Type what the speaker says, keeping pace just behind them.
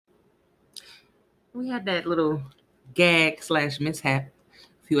We had that little gag / mishap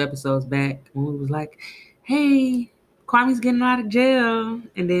a few episodes back when we was like, hey, Kwame's getting out of jail.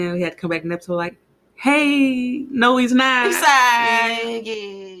 And then we had to come back in the episode like, hey, no, he's not.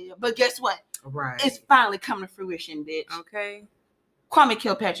 Yeah. But guess what? Right. It's finally coming to fruition, bitch. Okay. Kwame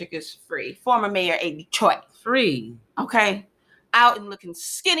Kilpatrick is free. Former mayor of Detroit. Free. Okay. Out and looking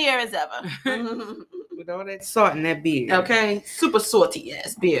skinnier as ever. With all that salt in that beard. Okay. Super salty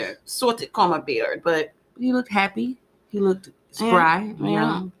ass beard. Salted Kwame beard. But he looked happy. He looked spry.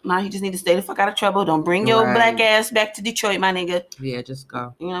 Yeah. Now he just need to stay the fuck out of trouble. Don't bring your black ass back to Detroit, my nigga. Yeah, just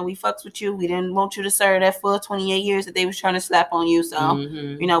go. You know, we fucks with you. We didn't want you to serve that full 28 years that they was trying to slap on you. So,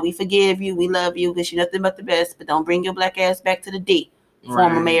 you know, we forgive you. We love you because you're nothing but the best. But don't bring your black ass back to the D.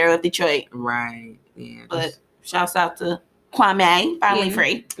 Former mayor of Detroit. Right. Yeah. But shouts out to Kwame, finally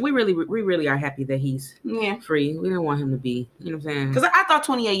free. We really are happy that he's free. We didn't want him to be, you know what I'm saying? Because I thought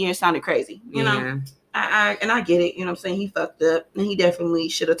 28 years sounded crazy, you know? I get it, you know what I'm saying? He fucked up, and he definitely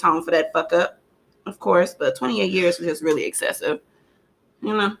should atone for that fuck up, of course, but 28 years was just really excessive,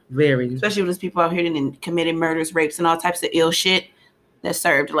 you know? Very. Especially when there's people out here that committed murders, rapes, and all types of ill shit that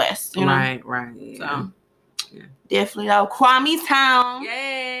served less, you know? Right. Yeah. So, definitely, though, Kwame's town.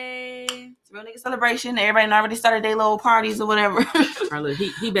 Yay! Real nigga celebration. Everybody already started their little parties or whatever. Look,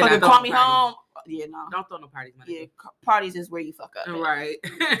 he better call me home. Yeah, no. Don't throw no parties, my nigga. Yeah, parties is where you fuck up. Right.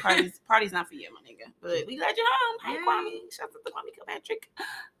 Parties not for you, my nigga. But we glad you're home. Hey, Kwame. Shout out to Kwame Kilpatrick.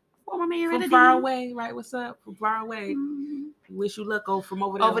 Former mayor from far away, right? What's up? From far away. Mm-hmm. Wish you luck from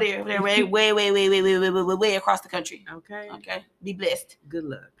over there. Over there. Way across the country. Okay. Be blessed. Good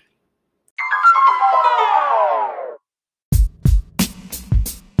luck.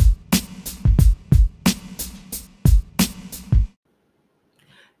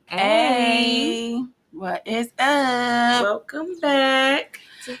 Hey, what is up? Welcome back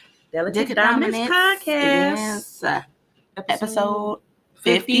to Delicate Dominance Podcast. Yes. Episode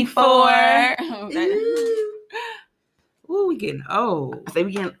 54. Ooh, we getting old. I say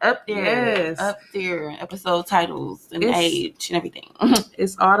we getting up there. Yes. Up there. Episode titles and age and everything.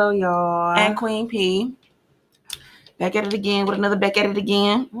 It's Auto, y'all. And Queen P. Back at it again with another Back at It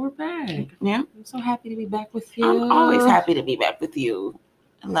Again. We're back. Yeah. I'm so happy to be back with you. I'm always happy to be back with you.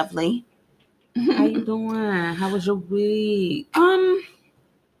 Lovely. How you doing? How was your week? I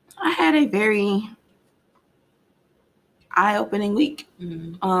had a very eye-opening week.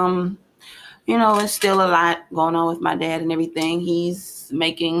 Mm-hmm. You know, it's still a lot going on with my dad and everything. He's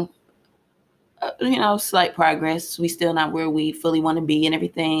making, slight progress. We still not where we fully want to be and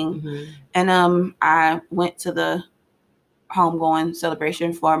everything. Mm-hmm. And I went to the homegoing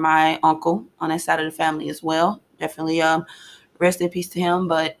celebration for my uncle on that side of the family as well. Definitely rest in peace to him.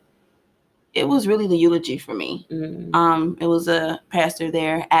 But it was really the eulogy for me. Mm-hmm. It was a pastor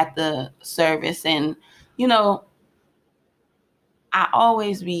there at the service. And, you know, I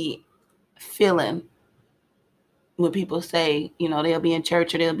always be feeling when people say, you know, they'll be in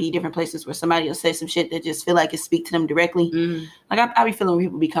church or they'll be different places where somebody will say some shit that just feel like it speak to them directly. Mm-hmm. Like I be feeling where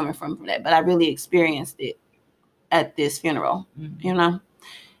people be coming from that, but I really experienced it at this funeral, you know?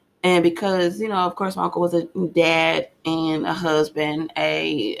 And because, you know, of course, my uncle was a dad and a husband,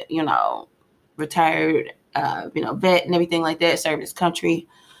 a, you know, retired, vet and everything like that, served his country.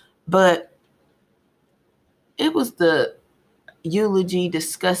 But it was the eulogy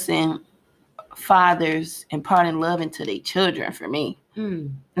discussing fathers imparting love into their children for me.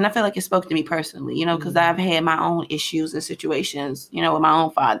 And I feel like it spoke to me personally, you know, because I've had my own issues and situations, you know, with my own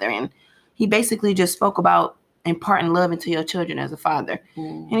father. And he basically just spoke about imparting love into your children as a father.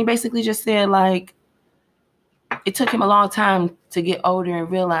 And he basically just said, like, it took him a long time to get older and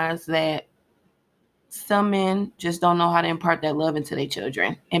realize that some men just don't know how to impart that love into their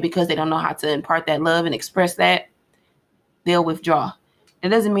children. And because they don't know how to impart that love and express that, they'll withdraw. It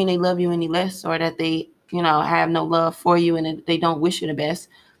doesn't mean they love you any less or that they, you know, have no love for you and that they don't wish you the best.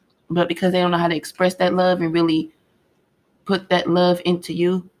 But because they don't know how to express that love and really put that love into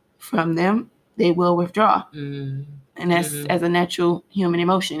you from them, they will withdraw. And that's as a natural human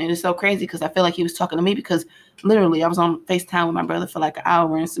emotion. And it's so crazy because I feel like he was talking to me because literally I was on FaceTime with my brother for like an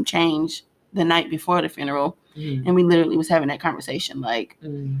hour and some change the night before the funeral. And we literally was having that conversation. Like,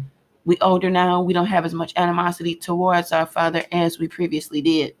 we older now. We don't have as much animosity towards our father as we previously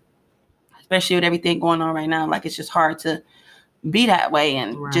did, especially with everything going on right now. Like, it's just hard to be that way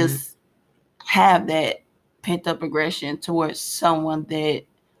and just have that pent up aggression towards someone that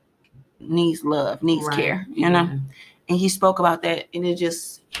needs love, needs care, you know? And he spoke about that and it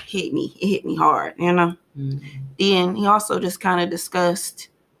just hit me. It hit me hard, you know? And he also just kind of discussed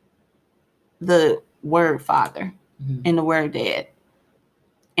the word father and the word dad.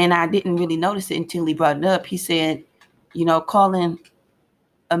 And I didn't really notice it until he brought it up. He said, calling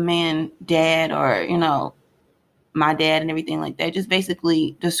a man dad, or, my dad and everything like that just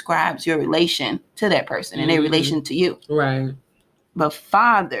basically describes your relation to that person and their relation to you. Right. But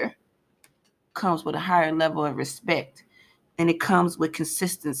father comes with a higher level of respect, and it comes with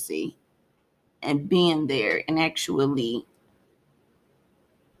consistency and being there and actually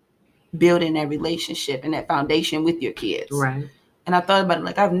building that relationship and that foundation with your kids. Right. And I thought about it,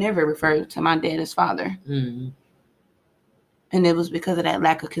 like, I've never referred to my dad as father. Mm-hmm. And it was because of that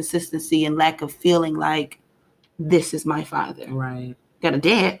lack of consistency and lack of feeling like this is my father. Right. Got a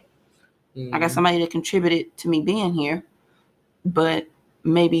dad. Yeah. I got somebody that contributed to me being here, but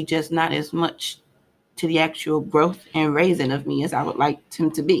maybe just not as much to the actual growth and raising of me as I would like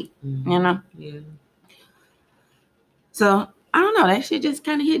him to be. Mm-hmm. Yeah. So I don't know. That shit just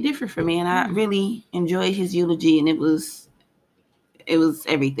kind of hit different for me, and I really enjoyed his eulogy, and it was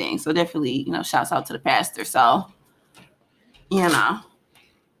everything. So definitely, shouts out to the pastor. So,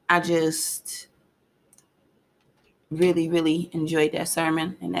 I just really, really enjoyed that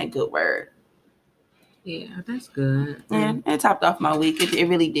sermon and that good word. Yeah, that's good. And it topped off my week. It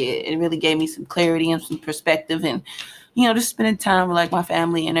really did. It really gave me some clarity and some perspective, and just spending time with like my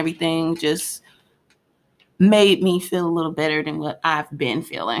family and everything just made me feel a little better than what I've been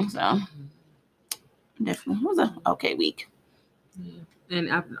feeling. So definitely, it was an okay week. Yeah.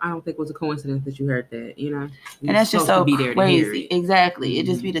 And I don't think it was a coincidence that you heard that, And that's just so crazy. Exactly. It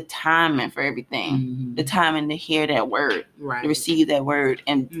just be the timing for everything. Mm-hmm. The timing to hear that word, right, to receive that word,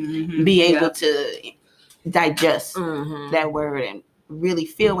 and be able to digest that word and really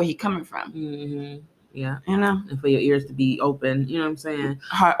feel where he's coming from. Mm-hmm. Yeah. And for your ears to be open, you know what I'm saying?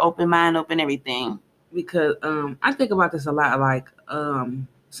 Heart open, mind open, everything. Because I think about this a lot, like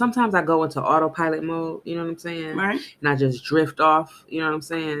sometimes I go into autopilot mode, you know what I'm saying? Right. And I just drift off, you know what I'm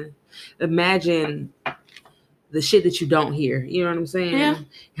saying? Imagine the shit that you don't hear, you know what I'm saying? Yeah.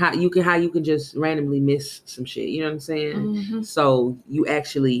 How you can just randomly miss some shit, you know what I'm saying? Mm-hmm. So you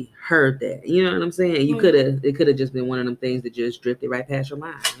actually heard that, you know what I'm saying? It could have just been one of them things that just drifted right past your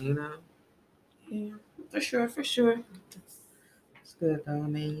mind, you know? Yeah, for sure. It's good though. I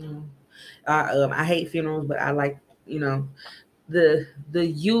mean, I hate funerals, but I like, the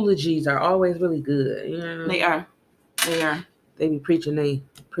eulogies are always really good. You know, they are. They be preaching they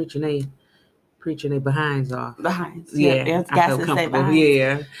behinds off. Behinds. Yeah, I feel comfortable.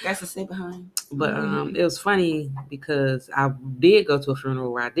 Yeah, got to say behind. But it was funny because I did go to a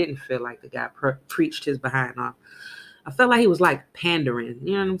funeral where I didn't feel like the guy preached his behind off. I felt like he was like pandering.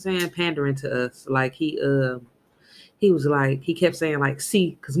 You know what I'm saying? Pandering to us. Like he was like, he kept saying like,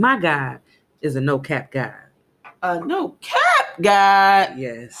 see, because my God is a no cap God. No cap God.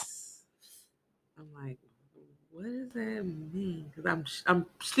 Yes. I'm like, what does that mean? Because I'm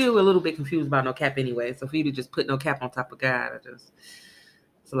still a little bit confused about no cap anyway. So for you to just put no cap on top of God, it's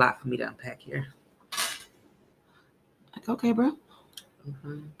a lot for me to unpack here. Like, okay, bro.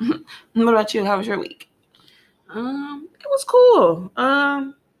 Mm-hmm. What about you? How was your week? It was cool.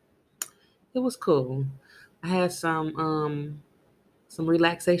 It was cool. I had some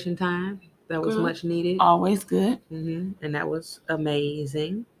relaxation time that was much needed. Always good. And that was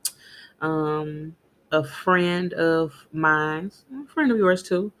amazing. A friend of mine, a friend of yours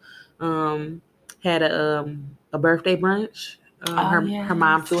too, had a birthday brunch. Her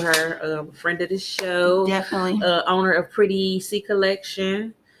mom threw her friend of the show, definitely owner of Pretty C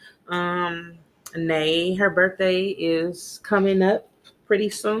Collection. Nay, her birthday is coming up pretty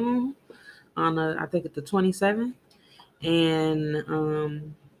soon on I think it's the 27th,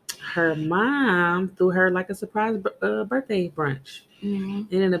 and her mom threw her like a surprise birthday brunch. Mm-hmm.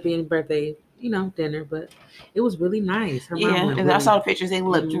 It ended up being birthday, dinner, but it was really nice. Her mom and really, I saw the pictures. They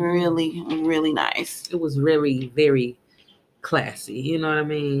looked really, really nice. It was very, very classy. You know what I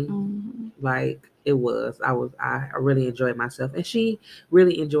mean? Mm-hmm. Like it was. I really enjoyed myself, and she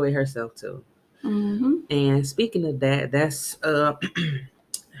really enjoyed herself too. Mm-hmm. And speaking of that, that's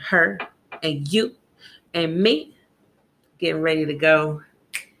her and you and me getting ready to go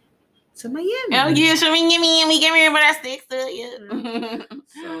to Miami. Oh yeah, so we get me but I stick to you.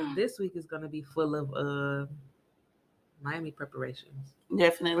 So this week is gonna be full of Miami preparations.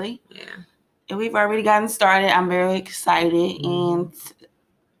 Definitely. Yeah. And we've already gotten started. I'm very excited and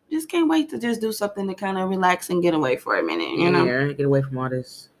just can't wait to just do something to kind of relax and get away for a minute, Yeah, get away from all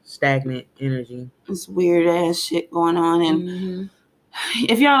this stagnant energy. This weird ass shit going on. And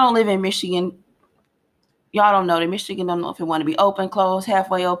if y'all don't live in Michigan, y'all don't know that Michigan don't know if it want to be open, closed,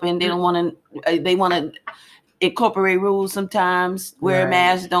 halfway open. They don't want to. They want to incorporate rules sometimes. Wear a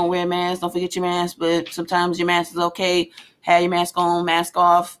mask, don't wear a mask, don't forget your mask, but sometimes your mask is okay. Have your mask on, mask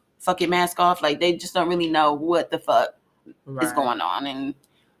off, fuck your mask off. Like, they just don't really know what the fuck is going on. And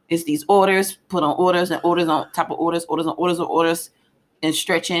it's these orders, put on orders and orders on top of orders, orders on orders on orders, and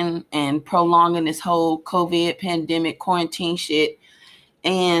stretching and prolonging this whole COVID pandemic quarantine shit.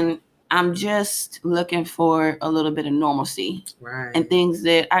 And I'm just looking for a little bit of normalcy. Right. And things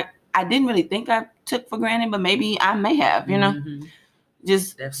that I didn't really think I took for granted, but maybe I may have, you know? Mm-hmm.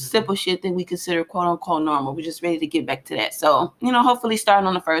 Just simple shit that we consider quote unquote normal. We're just ready to get back to that. So, you know, hopefully starting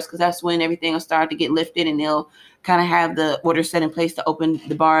on the 1st, because that's when everything will start to get lifted and they'll kind of have the order set in place to open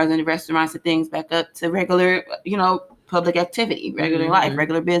the bars and the restaurants and things back up to regular, you know, public activity, regular life,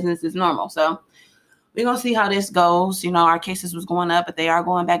 regular business is normal. So we're going to see how this goes. You know, our cases was going up, but they are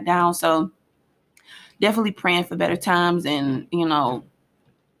going back down. So definitely praying for better times, and, you know,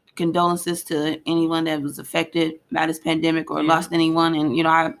 condolences to anyone that was affected by this pandemic or lost anyone. And, you know,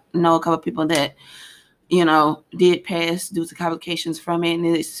 I know a couple of people that, you know, did pass due to complications from it. And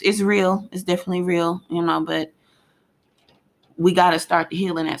it's real. It's definitely real, you know, but we got to start the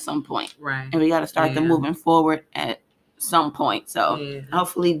healing at some point. Right. And we got to start the moving forward at some point. So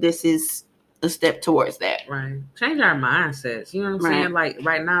hopefully this is a step towards that. Right. Change our mindsets. You know what I'm saying? Like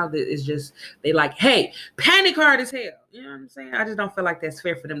right now, it's just, they like, hey, panic hard as hell. You know what I'm saying? I just don't feel like that's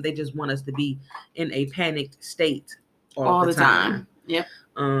fair for them. They just want us to be in a panicked state all the time. Yep.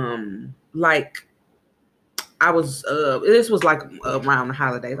 Like I was, this was like around the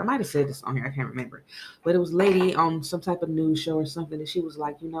holidays. I might have said this on here. I can't remember, but it was a lady on some type of news show or something, and she was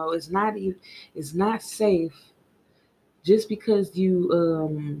like, you know, it's not safe. Just because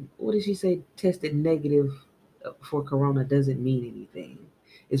you, what did she say, tested negative for corona doesn't mean anything,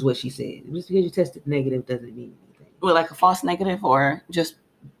 is what she said. Just because you tested negative doesn't mean anything. Well, like a false negative, or just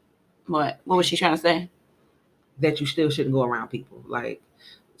what? What was she trying to say? That you still shouldn't go around people. Like,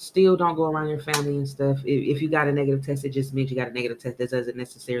 still don't go around your family and stuff. If you got a negative test, it just means you got a negative test. That doesn't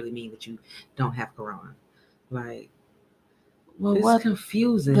necessarily mean that you don't have corona. Like, well, it's what's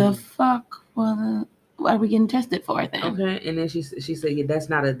confusing? The fuck? Well, what are we getting tested for then? Okay, and then she said, yeah, that's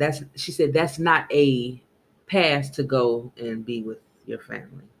not a pass to go and be with your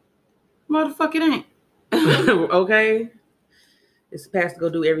family. Motherfucker, it ain't. Okay, it's a pass to go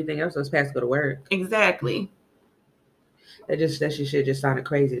do everything else. So it's a pass to go to work. Exactly. That shit just sounded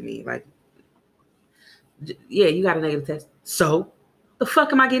crazy to me. Like, yeah, you got a negative test. So the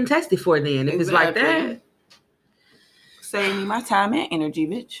fuck am I getting tested for then? If it's like that, save me my time and energy,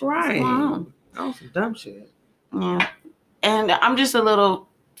 bitch. Right. Oh, some dumb shit. Yeah. And I'm just a little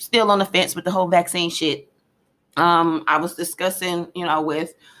still on the fence with the whole vaccine shit. I was discussing, you know,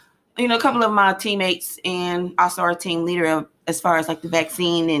 with, you know, a couple of my teammates and also our team leader as far as like the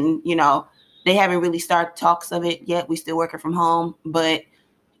vaccine, and, you know, they haven't really started talks of it yet. We still working from home, but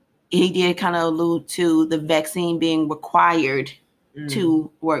he did kind of allude to the vaccine being required to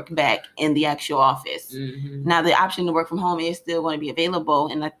work back in the actual office. Mm-hmm. Now, the option to work from home is still going to be available,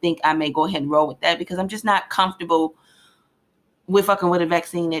 and I think I may go ahead and roll with that because I'm just not comfortable with fucking with a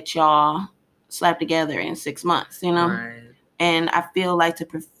vaccine that y'all slap together in 6 months, you know? Right. And I feel like to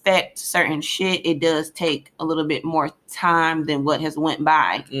perfect certain shit, it does take a little bit more time than what has went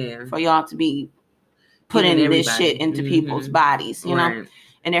by for y'all to be putting this shit into people's bodies, you know?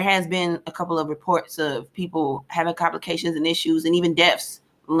 And there has been a couple of reports of people having complications and issues and even deaths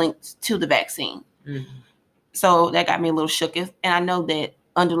linked to the vaccine. Mm-hmm. So that got me a little shooketh. And I know that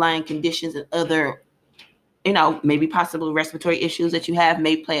underlying conditions and other, you know, maybe possible respiratory issues that you have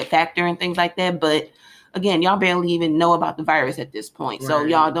may play a factor and things like that. But again, y'all barely even know about the virus at this point. Right. So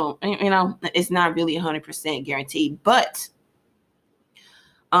y'all don't, you know, it's not really 100% guaranteed. But,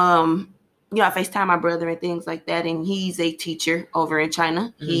 you know, I FaceTime my brother and things like that, and he's a teacher over in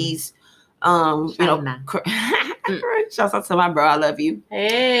China. Mm. He's, you know, shouts out to my bro. I love you.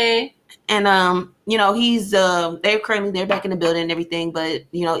 Hey. And, you know, he's, they're back in the building and everything, but,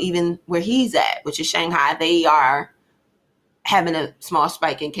 you know, even where he's at, which is Shanghai, they are having a small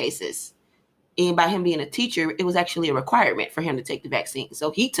spike in cases. And by him being a teacher, it was actually a requirement for him to take the vaccine.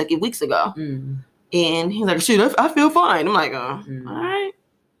 So he took it weeks ago. Mm. And he's like, shit, I feel fine. I'm like, all right.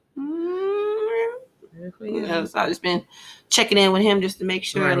 You know, so I've just been checking in with him just to make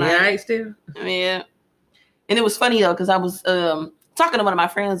sure. Like, right still? Yeah. And it was funny though, because I was talking to one of my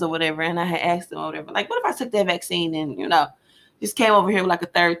friends or whatever, and I had asked him or whatever, like, what if I took that vaccine and, you know, just came over here with like a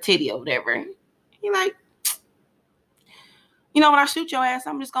third titty or whatever? He like, you know, when I shoot your ass,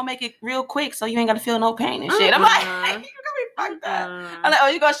 I'm just gonna make it real quick so you ain't gotta feel no pain and shit. I'm like, you gonna be fucked up. I'm like, oh,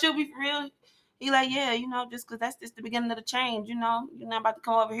 you gonna shoot me for real? He like, yeah, you know, just because that's just the beginning of the change, you know. You're not about to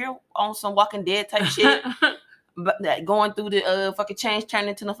come over here on some Walking Dead type shit. but that going through the fucking change, turning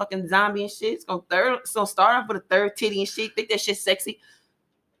into no fucking zombie and shit. It's gonna start off with a third titty and shit. Think that shit's sexy.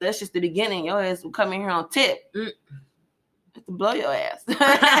 That's just the beginning. Your ass will come in here on tip. Have to blow your ass.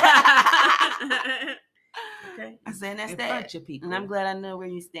 Okay. I said that's In that. front of people. And I'm glad I know where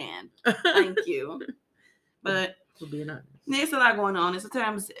you stand. Thank you. But for being honest. there's a lot going on. And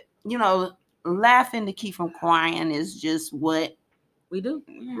sometimes, you know, laughing to keep from crying is just what we do.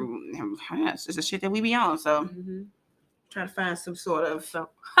 It's just the shit that we be on. So try to find some sort of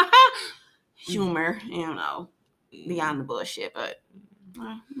humor, you know, beyond the bullshit. But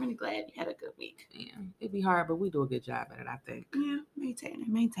I'm really glad you had a good week. Yeah, it'd be hard, but we do a good job at it, I think. Yeah,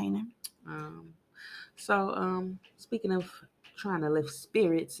 maintaining. So speaking of trying to lift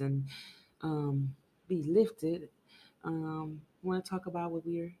spirits and be lifted, want to talk about what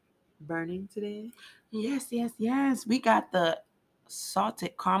we're burning today? Yes. We got the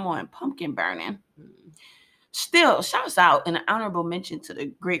salted caramel and pumpkin burning. Still, shouts out and an honorable mention to the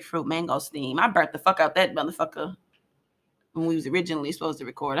grapefruit mango steam. I burnt the fuck out that motherfucker when we was originally supposed to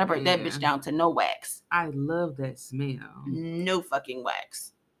record. I burnt that bitch down to no wax. I love that smell. No fucking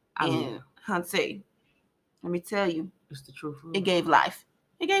wax. And Hunty, let me tell you, it's the truth. It gave life.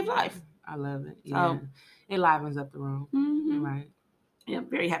 I love it. Yeah, it livens up the room. Right. Yeah, I'm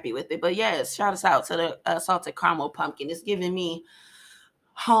very happy with it. But yes, shout us out to the salted caramel pumpkin. It's giving me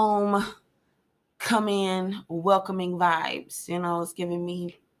home, come in, welcoming vibes. You know, it's giving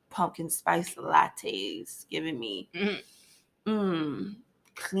me pumpkin spice lattes, giving me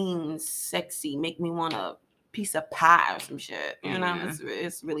clean, sexy, make me want a piece of pie or some shit. You know,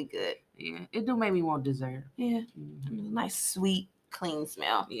 it's really good. Yeah, it do make me want dessert. Yeah, nice, sweet, clean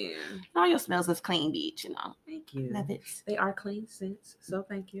smell. Yeah, all your smells is clean, bitch. You know. Thank you. Love it. They are clean scents, so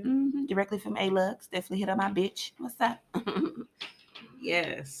thank you. Directly from A-Lux. Definitely hit up my bitch. What's that?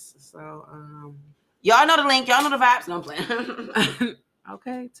 Yes. So y'all know the link. Y'all know the vibes. No, I'm playing.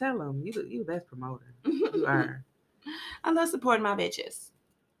 Okay, tell them. You the best promoter. You are. I love supporting my bitches.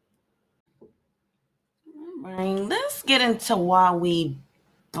 All right, let's get into why we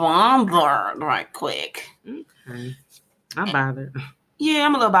bothered right quick. Okay. I'm bothered. Yeah,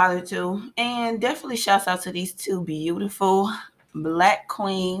 I'm a little bothered too. And definitely shouts out to these two beautiful Black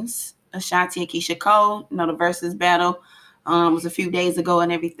queens, Ashanti and Keisha Cole. You know, the versus battle was a few days ago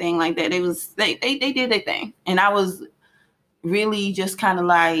and everything like that. They did their thing. And I was really just kind of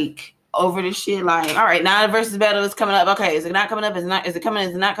like over the shit. Like, all right, now the versus battle is coming up. Okay, is it not coming up? Is it coming?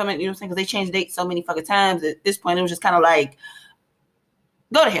 Is it not coming? You know what I'm saying? Because they changed dates so many fucking times. At this point, it was just kind of like,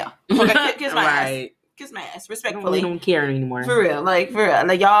 go to hell. Okay, kiss my ass. Kiss my ass, respectfully. We don't care anymore. For real. Like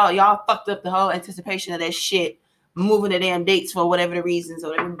y'all fucked up the whole anticipation of that shit, moving the damn dates for whatever the reasons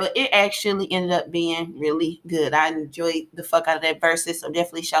or whatever. But it actually ended up being really good. I enjoyed the fuck out of that versus. So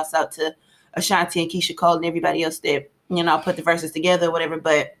definitely shouts out to Ashanti and Keisha Cole and everybody else that, you know, put the verses together or whatever.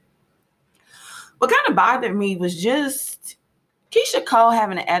 But what kind of bothered me was just Keisha Cole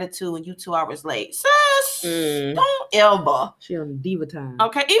having an attitude when you 2 hours late. Sis, don't elbow. She on diva time.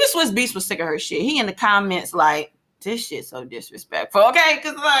 Okay, even Swiss Beats was sick of her shit. He in the comments like, this shit so disrespectful. Okay,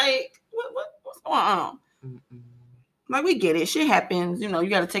 because like, what's going on? Like, we get it. Shit happens. You know, you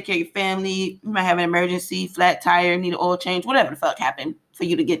got to take care of your family. You might have an emergency, flat tire, need an oil change, whatever the fuck happened for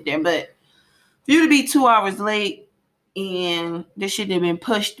you to get there. But for you to be 2 hours late and this shit have been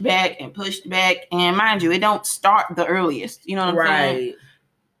pushed back. And mind you, it don't start the earliest. You know what I'm saying?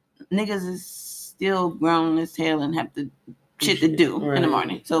 Niggas is still grown as hell and have to shit to do in the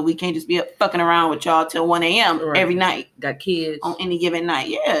morning. So we can't just be up fucking around with y'all till 1 a.m. every night. Got kids. On any given night.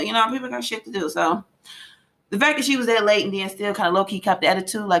 Yeah, you know, people got shit to do. So the fact that she was that late and then still kind of low-key kept the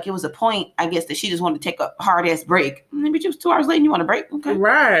attitude, like it was a point, I guess, that she just wanted to take a hard-ass break. Maybe she was 2 hours late and you want a break? Okay.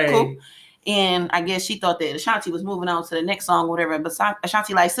 Right. Cool. And I guess she thought that Ashanti was moving on to the next song or whatever. But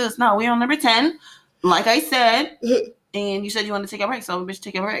Ashanti like, sis, no, we're on number 10. Like I said. And you said you wanted to take a break, so bitch,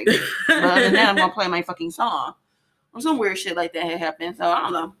 take a break. But other than that, I'm going to play my fucking song. Or some weird shit like that had happened. So I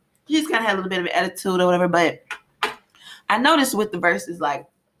don't know. She just kind of had a little bit of an attitude or whatever. But I noticed with the verses, like,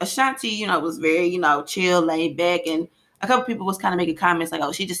 Ashanti, you know, was very, you know, chill, laid back. And a couple people was kind of making comments like,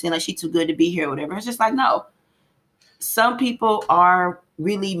 oh, she just seemed like she too good to be here or whatever. It's just like, no. Some people are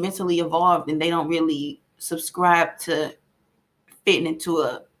really mentally evolved and they don't really subscribe to fitting into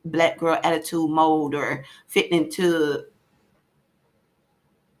a black girl attitude mode or fitting into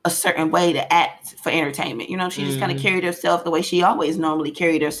a certain way to act for entertainment. You know, she just kind of carried herself the way she always normally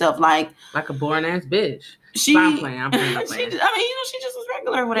carried herself, like a boring ass bitch. I'm playing. I mean, you know, she just was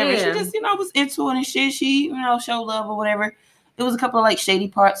regular or whatever. Yeah. She just, you know, was into it and shit. She, you know, showed love or whatever. It was a couple of like shady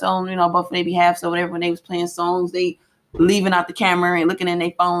parts on, you know, both of their behalf. So whatever, when they was playing songs, they leaving out the camera and looking in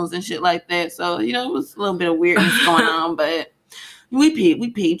their phones and shit like that. So, you know, it was a little bit of weirdness going on, but we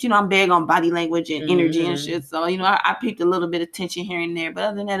peeped. You know, I'm big on body language and energy and shit. So, you know, I peeped a little bit of tension here and there. But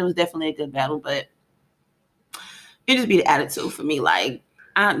other than that, it was definitely a good battle. But it just be the attitude for me. Like,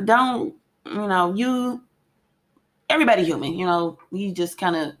 I don't, you know, everybody human, you know, we just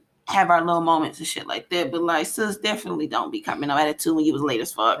kind of have our little moments and shit like that. But like, sis, definitely don't be coming no attitude when you was late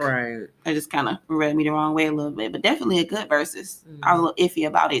as fuck. Right. It just kind of rubbed me the wrong way a little bit. But definitely a good versus. I was a little iffy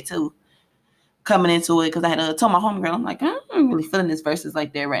about it too. Coming into it, because I had told my homegirl, I'm like, I'm really feeling this versus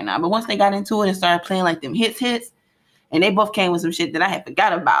like that right now. But once they got into it and started playing like them hits, and they both came with some shit that I had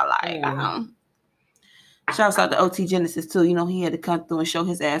forgot about. Like, shouts out to OT Genesis too. You know, he had to come through and show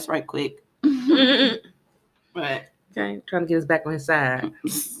his ass right quick. But okay, trying to get us back on his side,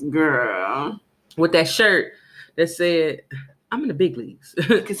 girl, with that shirt that said, "I'm in the big leagues,"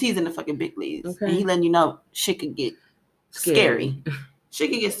 because he's in the fucking big leagues, and he letting you know shit could get scary. Shit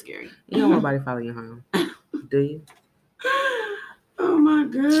could get scary. You don't want nobody following you home, do you? Oh my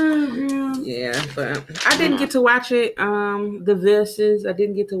god, girl. Yeah, but I didn't get to watch it. The Versus, I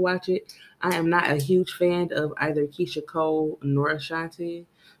didn't get to watch it. I am not a huge fan of either Keisha Cole nor Ashanti,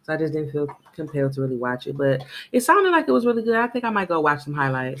 so I just didn't feel compelled to really watch it. But it sounded like it was really good. I think I might go watch some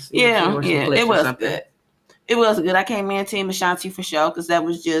highlights. Yeah, it was good. It was good. I came in Team Ashanti for sure, because that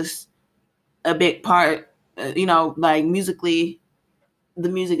was just a big part. You know, like musically, the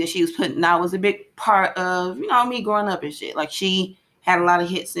music that she was putting out was a big part of, you know, me growing up and shit. Like, she had a lot of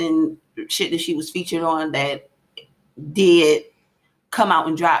hits and shit that she was featured on that did come out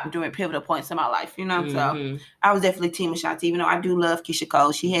and drop during pivotal points in my life, you know? So I was definitely Team Ashanti, even though I do love Keisha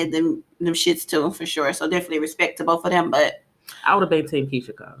Cole. She had them shits too, for sure. So definitely respect to both of them. But I would have been Team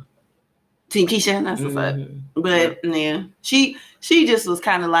Keisha Cole. Team Keisha, that's what's up. But yeah, she just was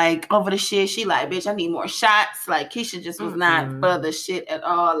kind of like over the shit. She like, bitch, I need more shots. Like, Keisha just was not for the shit at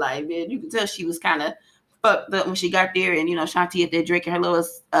all. Like, man, you can tell she was kind of fucked up when she got there, and you know, Shanti at there drinking her little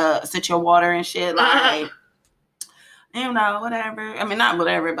essential water and shit. Like, you know, whatever. I mean, not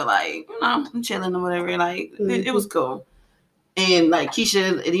whatever, but like, you know, I'm chilling or whatever. Like, it was cool. And like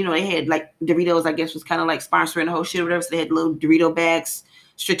Keisha, you know, they had like Doritos, I guess, was kind of like sponsoring the whole shit or whatever. So they had little Dorito bags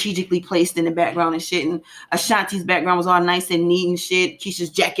strategically placed in the background and shit. And Ashanti's background was all nice and neat and shit. Keisha's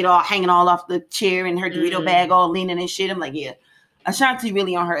jacket all hanging all off the chair and her Dorito bag all leaning and shit. I'm like, yeah, Ashanti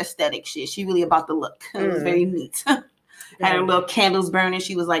really on her aesthetic shit. She really about the look. It was very neat. Had her little candles burning.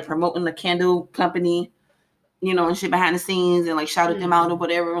 She was like promoting the candle company, you know, and shit behind the scenes, and like shouted them out or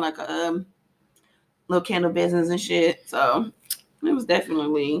whatever, like a little candle business and shit. So it was a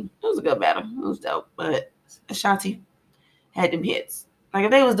good battle. It was dope. But Ashanti had them hits. Like,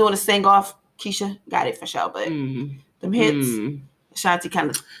 if they was doing a sing off, Keisha got it for sure. But them hits, Ashanti kind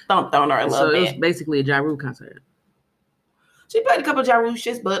of thumped on her a little bit. So it was basically a Ja Rule concert. She played a couple of Ja Rule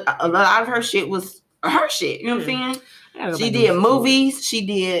shits, but a lot of her shit was her shit. You know what I'm saying? She did movies. She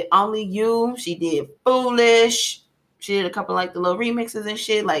did Only You. She did Foolish. She did a couple like the little remixes and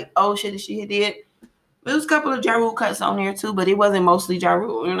shit, like old shit that she did. There was a couple of Ja Rule cuts on there too, but it wasn't mostly Ja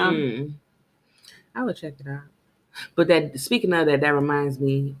Rule, you know? I would check it out. But that, speaking of that reminds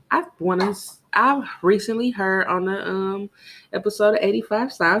me, I've recently heard on the episode of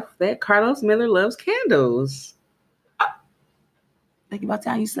 85 South that Carlos Miller loves candles. Think about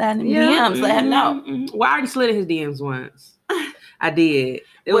time you slide in DMs, let him know. Well, I already slid in his DMs once. I did.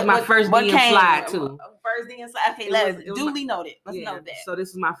 It was my first DM slide too. First DM slide. Okay, let's duly noted. Let's note that. So this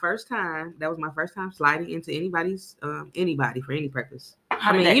is my first time. That was my first time sliding into anybody's anybody for any purpose.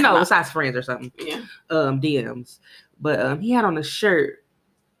 I mean, you know, besides friends or something. Yeah. DMs. But he had on a shirt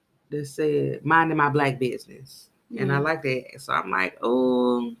that said "Minding My Black Business," and I like that. So I'm like,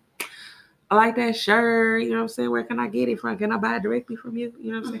 oh, I like that shirt. You know what I'm saying? Where can I get it from? Can I buy it directly from you?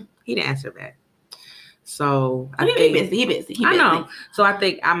 You know what I'm saying? He didn't answer back. So he busy. I know. So I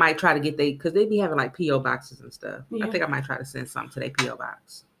think I might try to get because they be having like PO boxes and stuff. Yeah. I think I might try to send something to their PO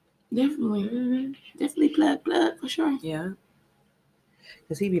box. Definitely, definitely plug for sure. Yeah.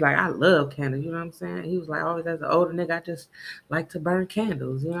 Cause he be like, I love candles. You know what I'm saying? He was like, oh, as an older nigga, I just like to burn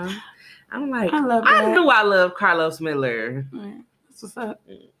candles. You know. I'm like, I knew I love Carlos Miller. Yeah. That's what's up.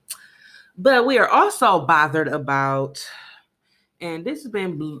 But we are also bothered about. And this has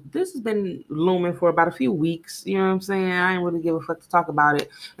been looming for about a few weeks. You know what I'm saying? I didn't really give a fuck to talk about it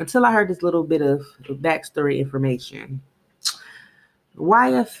until I heard this little bit of backstory information.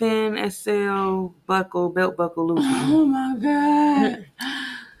 YFN SL belt buckle Lucci. Oh my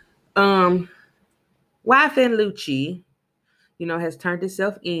god. YFN Lucci, you know, has turned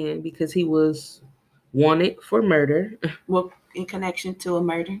himself in because he was wanted for murder. Well, in connection to a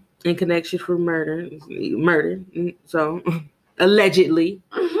murder. In connection for murder. So allegedly.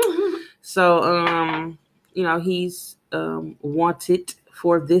 So he's wanted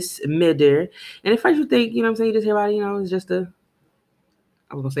for this murder. And at first you think, you just hear about it, it's just I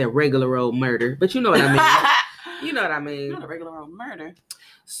was gonna say a regular old murder, but you know what I mean. You know what I mean. Not a regular old murder.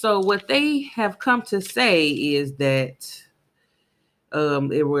 So what they have come to say is that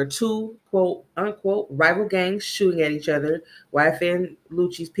there were two quote unquote rival gangs shooting at each other, YFN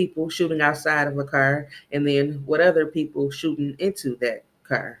Lucci's people shooting outside of a car, and then what other people shooting into that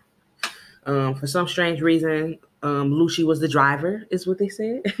car. For some strange reason, Lucci was the driver, is what they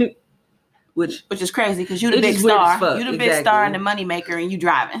said. Which is crazy because you're the big star. You're the big star and the money maker, and you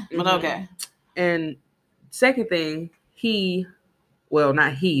driving. But okay. And second thing,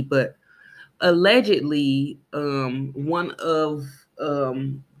 not he, but allegedly, one of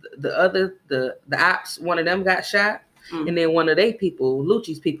the ops, one of them got shot, and then one of their people,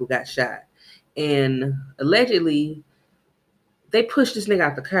 Lucci's people, got shot, and allegedly they pushed this nigga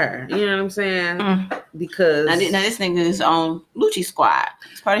out the car. You know what I'm saying? Because now this nigga is on Lucci squad.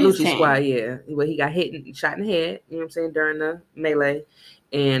 It's part of his team. Squad, yeah. Where he got hit and shot in the head. You know what I'm saying? During the melee,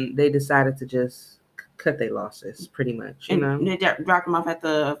 and they decided to just cut their losses, pretty much. You know, they dropped him off at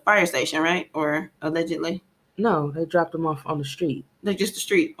the fire station, right? Or allegedly? No, they dropped him off on the street. Like just the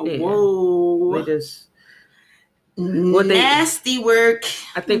street. Yeah. Whoa! They just nasty work.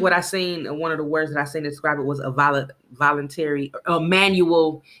 I think what I seen, one of the words that I seen to describe it was a voluntary,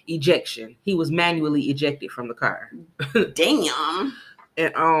 manual ejection. He was manually ejected from the car. Damn.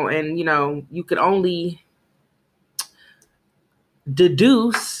 And you could only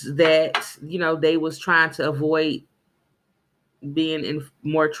deduce that they was trying to avoid being in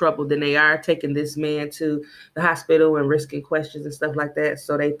more trouble than they are, taking this man to the hospital and risking questions and stuff like that.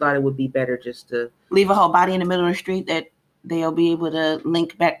 So they thought it would be better just to leave a whole body in the middle of the street that they'll be able to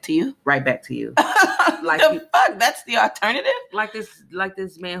link back to you. Right back to you. Like the fuck? That's the alternative? Like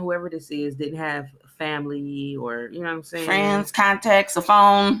this man, whoever this is, didn't have family or, you know what I'm saying? Friends, contacts, a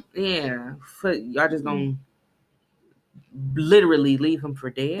phone. Yeah. Y'all just gonna literally leave him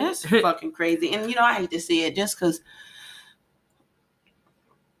for dead? That's fucking crazy. And I hate to see it just because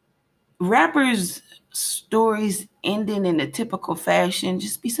rappers' stories ending in a typical fashion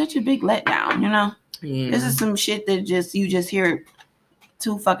just be such a big letdown, Yeah. This is some shit that you just hear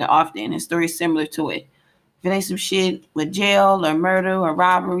too fucking often, and stories similar to it. If it ain't some shit with jail or murder or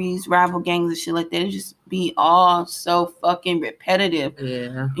robberies, rival gangs and shit like that, it just be all so fucking repetitive. Yeah. You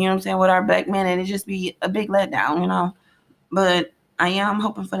know what I'm saying? With our black men, and it just be a big letdown, But I am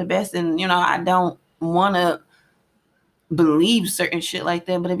hoping for the best, and I don't want to believe certain shit like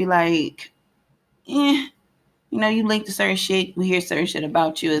that, but it'd be like, you link to certain shit, we hear certain shit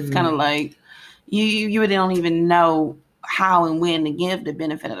about you. It's kind of like you really don't even know how and when to give the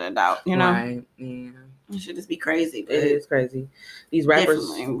benefit of the doubt, Right. Yeah. It should just be crazy. But it is crazy. These rappers,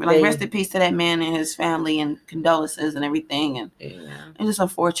 rest in peace to that man and his family, and condolences and everything. And it's just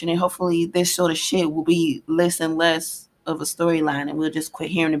unfortunate. Hopefully, this sort of shit will be less and less of a storyline, and we'll just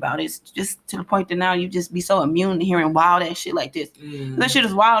quit hearing about it. It's just to the point that now you just be so immune to hearing wild ass shit like this. That shit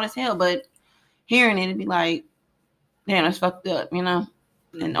is wild as hell, but hearing it'd be like, damn, that's fucked up, And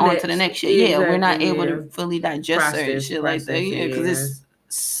on to the next shit. Exactly, we're not able to fully digest certain shit like that. Yeah, because it's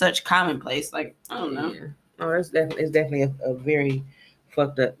such commonplace. Like, I don't know. Yeah. Oh, it's definitely a very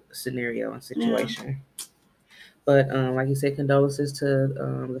fucked up scenario and situation. Yeah. But like you said, condolences to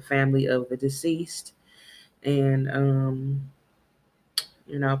the family of the deceased. And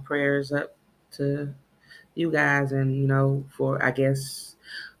prayers up to you guys, and for, I guess,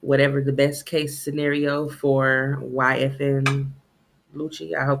 whatever the best case scenario for YFN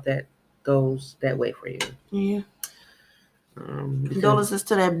Lucci. I hope that goes that way for you. Yeah. Condolences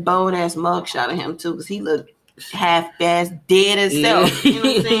to that bold ass mugshot of him too, because he looked half-ass dead himself. You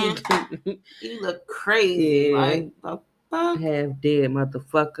know what I'm saying? He looked crazy. Yeah. Like the fuck? Half dead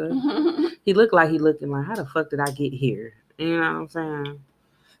motherfucker. He looked like how the fuck did I get here? You know what I'm saying?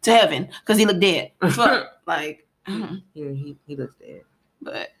 To heaven, because he looked dead. Fuck. Like, yeah, he looks dead.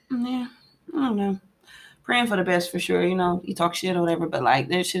 But yeah, I don't know. Praying for the best for sure. You talk shit or whatever, but like,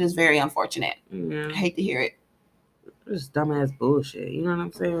 this shit is very unfortunate. Yeah. I hate to hear it. It's dumbass bullshit. You know what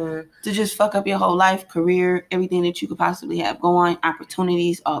I'm saying? To just fuck up your whole life, career, everything that you could possibly have going,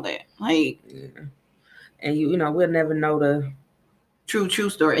 opportunities, all that. Like, yeah. And we'll never know the true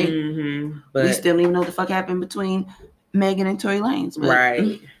story. Mm-hmm. But we still don't even know what the fuck happened between Megan and Tory Lanez. But,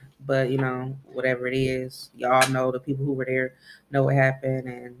 right. But whatever it is, y'all know, the people who were there know what happened,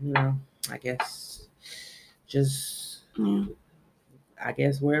 and I guess just I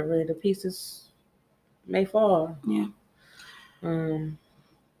guess wherever the pieces may fall. Yeah.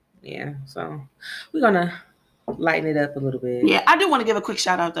 Yeah, so we're gonna lighten it up a little bit. Yeah, I do want to give a quick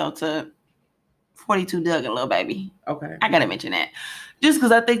shout out though to 42 Dugg and Lil Baby. Okay. I gotta mention that. Just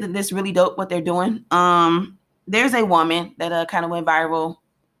because I think that this really dope what they're doing. There's a woman that kind of went viral.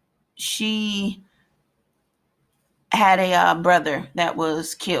 She had a brother that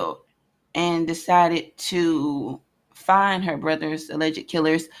was killed and decided to find her brother's alleged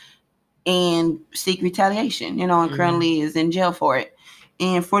killers and seek retaliation, and currently is in jail for it.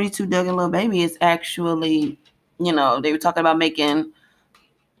 And 42 Dugg and Lil Baby is actually, they were talking about making,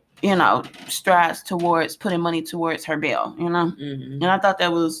 strides towards putting money towards her bail, And I thought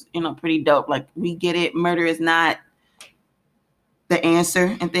that was, pretty dope. Like, we get it. Murder is not the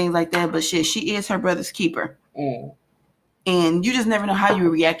answer and things like that. But shit, she is her brother's keeper. And you just never know how you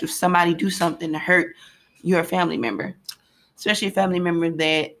would react if somebody do something to hurt your family member. Especially a family member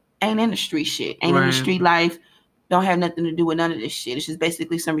that ain't in the street shit, ain't in the street life, don't have nothing to do with none of this shit. It's just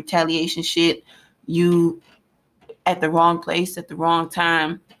basically some retaliation shit. You at the wrong place at the wrong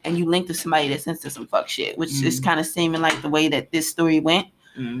time, and you link to somebody that's into some fuck shit, which is kind of seeming like the way that this story went.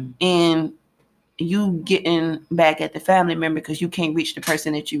 And you getting back at the family member because you can't reach the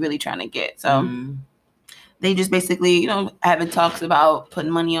person that you're really trying to get. So they just basically, having talks about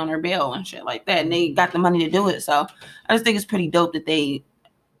putting money on her bail and shit like that. And they got the money to do it. So I just think it's pretty dope that they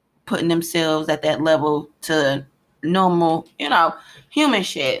putting themselves at that level to normal, human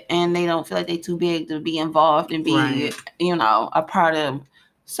shit. And they don't feel like they too big to be involved and be, a part of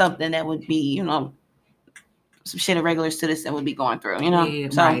something that would be, some shit a regular citizen would be going through, Yeah,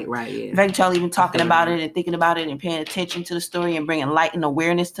 so, right, yeah. In fact, y'all even talking about it and thinking about it and paying attention to the story and bringing light and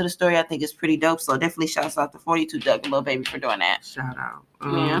awareness to the story, I think it's pretty dope. So definitely shouts out to 42 Dugg and Lil Baby for doing that. Shout out.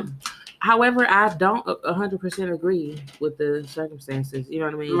 However, I don't 100% agree with the circumstances. You know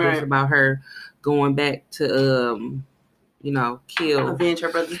what I mean? Right. Just about her going back to, kill. Avenge her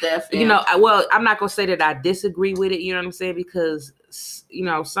brother's death. Yeah. Well, I'm not going to say that I disagree with it, you know what I'm saying? Because,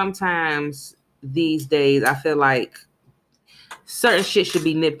 sometimes these days I feel like certain shit should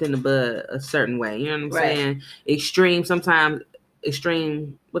be nipped in the bud a certain way. You know what I'm saying? Extreme,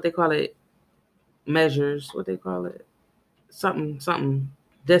 what they call it? Measures. What they call it? Something.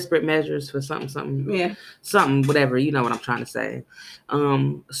 Desperate measures for something. Yeah. Something, whatever. You know what I'm trying to say.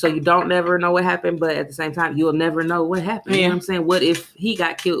 So you don't never know what happened, but at the same time, you'll never know what happened. You know what I'm saying? What if he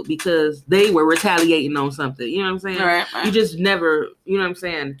got killed because they were retaliating on something? You know what I'm saying? Right. You just never, you know what I'm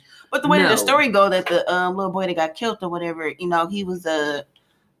saying? But the way that the story go, that the little boy that got killed or whatever, he was a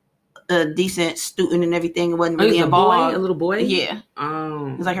decent student and everything, wasn't really involved. A little boy? Yeah.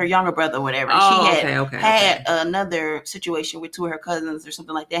 It was like her younger brother or whatever. Oh, she had another situation with two of her cousins or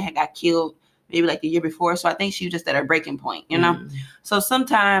something like that had got killed maybe like the year before. So I think she was just at her breaking point, So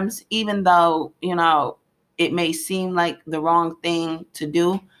sometimes, even though, it may seem like the wrong thing to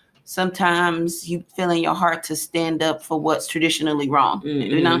do, sometimes you feel in your heart to stand up for what's traditionally wrong,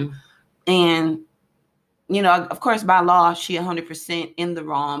 And, of course, by law, she 100% in the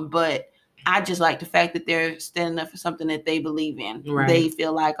wrong, but I just like the fact that they're standing up for something that they believe in. Right. They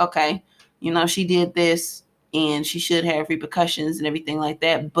feel like, okay, she did this and she should have repercussions and everything like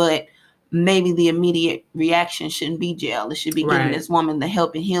that, but maybe the immediate reaction shouldn't be jail. It should be giving this woman the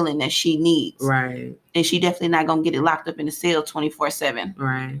help and healing that she needs. Right. And she definitely not going to get it locked up in a cell 24/7.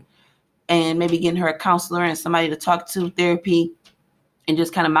 Right. And maybe getting her a counselor and somebody to talk to, therapy, and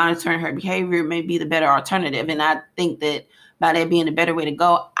just kind of monitoring her behavior may be the better alternative. And I think that by that being the better way to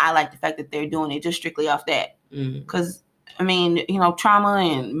go, I like the fact that they're doing it just strictly off that. Because, trauma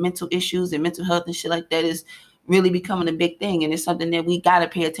and mental issues and mental health and shit like that is really becoming a big thing. And it's something that we got to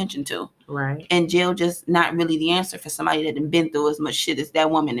pay attention to. Right. And jail just not really the answer for somebody that had been through as much shit as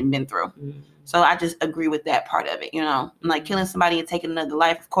that woman had been through. So I just agree with that part of it, Like killing somebody and taking another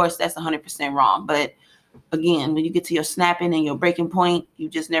life, of course, that's 100% wrong. But again, when you get to your snapping and your breaking point, you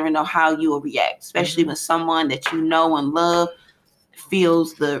just never know how you will react, especially when someone that you know and love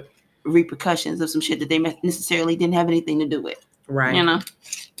feels the repercussions of some shit that they necessarily didn't have anything to do with. Right. And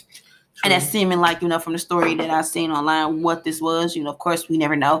that's seeming like, from the story that I've seen online, what this was, of course, we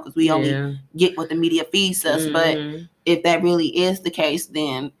never know because we only get what the media feeds us. But if that really is the case,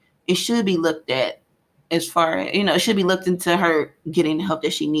 then it should be looked at as far as, it should be looked into her getting the help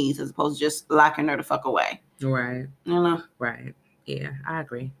that she needs as opposed to just locking her the fuck away. Right. Right. Yeah, I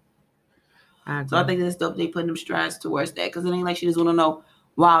agree. So I think it's dope they putting them strides towards that because it ain't like she just want to know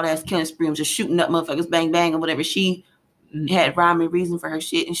wild ass killing spree, just shooting up motherfuckers, bang, bang, or whatever. She had rhyme and reason for her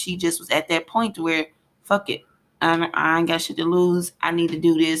shit, and she just was at that point to where, fuck it. I ain't got shit to lose. I need to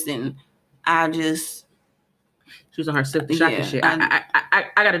do this, and I just... She was on her silk shot shit. I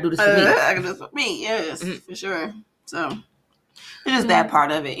got to do this for me. I got to do this for me, yes, for sure. So, It's just that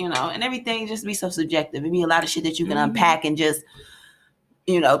part of it, and everything just be so subjective. It'd be a lot of shit that you can unpack and just,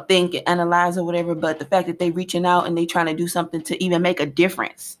 think and analyze or whatever. But the fact that they reaching out and they trying to do something to even make a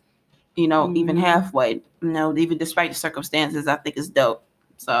difference, even halfway, even despite the circumstances, I think is dope.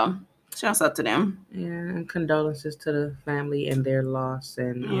 So shouts out to them. Yeah, and condolences to the family and their loss,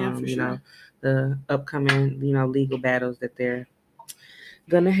 and sure. The upcoming legal battles that they're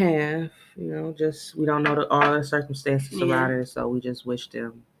gonna have. Just we don't know all the circumstances around it, so we just wish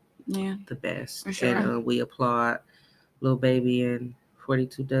them the best. For sure. And we applaud Lil Baby and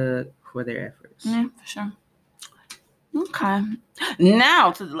 42 Dugg for their efforts. Yeah, for sure. Okay.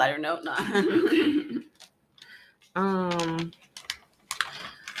 Now to the lighter note.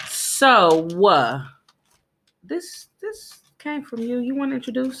 So this came from you. You want to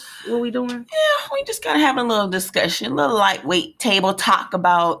introduce what we doing? Yeah, we just kind of having a little discussion, a little lightweight table talk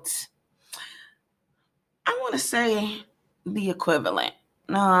about, I want to say, the equivalent.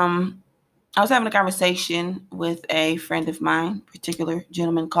 I was having a conversation with a friend of mine, particular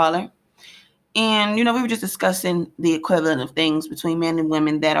gentleman caller. And, we were just discussing the equivalent of things between men and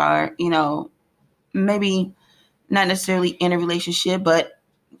women that are, maybe not necessarily in a relationship, but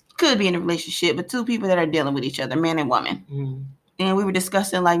could be in a relationship, but two people that are dealing with each other, man and woman. Mm-hmm. And we were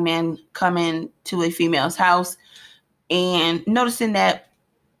discussing like men coming to a female's house and noticing that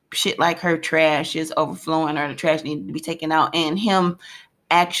shit like her trash is overflowing or the trash needed to be taken out, and him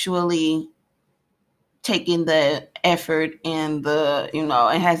actually taking the effort and the,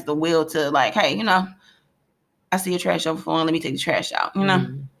 and has the will to like, hey, I see your trash overflowing, let me take the trash out,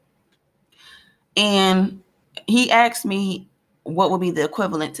 Mm-hmm. And he asked me what would be the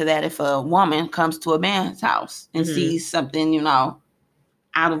equivalent to that if a woman comes to a man's house and sees something, out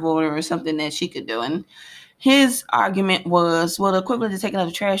of order or something that she could do. And his argument was, well, the equivalent to taking out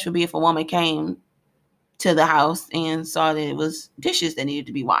the trash would be if a woman came to the house and saw that it was dishes that needed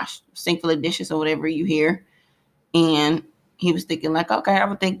to be washed, sink full of dishes or whatever you hear. And he was thinking like, okay, I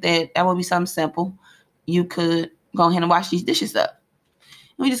would think that would be something simple. You could go ahead and wash these dishes up.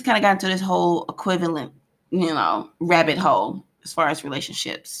 And we just kind of got into this whole equivalent, rabbit hole as far as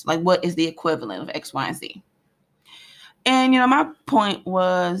relationships. Like, what is the equivalent of X, Y, and Z? And, my point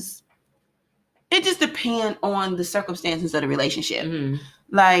was, it just depends on the circumstances of the relationship. Mm-hmm.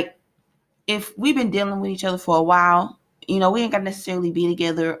 Like, if we've been dealing with each other for a while, we ain't got to necessarily be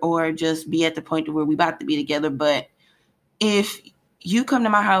together or just be at the point where we about to be together. But if you come to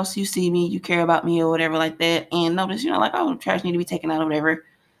my house, you see me, you care about me or whatever like that, and notice, like, oh, trash need to be taken out or whatever,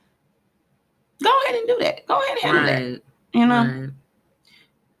 go ahead and do that. Go ahead and handle that. Right.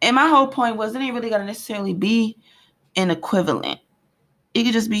 And my whole point was, it ain't really got to necessarily be an equivalent. It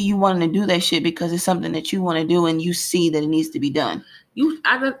could just be you wanting to do that shit because it's something that you want to do and you see that it needs to be done.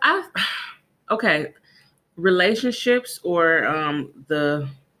 Okay, relationships or the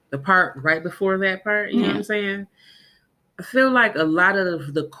part right before that part, you know what I'm saying? I feel like a lot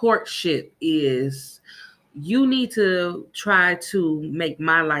of the courtship is you need to try to make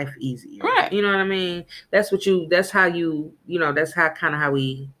my life easier. Right. You know what I mean? That's how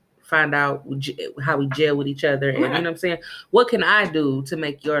we find out how we gel with each other. And you know what I'm saying? What can I do to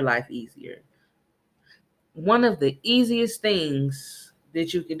make your life easier? One of the easiest things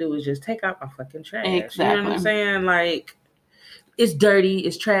that you can do is just take out my fucking trash. Exactly. You know what I'm saying? Like, it's dirty,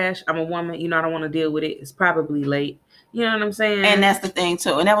 it's trash. I'm a woman, I don't want to deal with it. It's probably late. You know what I'm saying? And that's the thing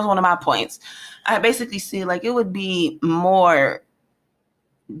too. And that was one of my points. I basically see like it would be more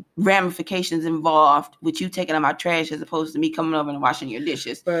ramifications involved with you taking out my trash as opposed to me coming over and washing your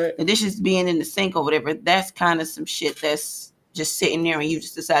dishes. But the dishes being in the sink or whatever, that's kind of some shit that's just sitting there and you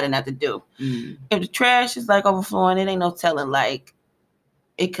just decided not to do. Mm. If the trash is like overflowing, it ain't no telling. Like,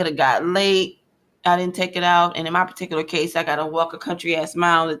 it could have got late. I didn't take it out. And in my particular case, I got to walk a country ass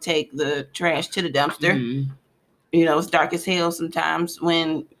mile to take the trash to the dumpster. Mm. It's dark as hell sometimes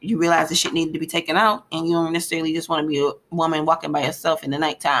when you realize the shit needed to be taken out and you don't necessarily just want to be a woman walking by yourself in the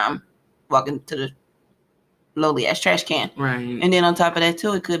nighttime, walking to the lowly ass trash can. Right. And then on top of that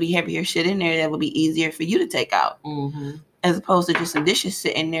too, it could be heavier shit in there that would be easier for you to take out. Mm-hmm. As opposed to just some dishes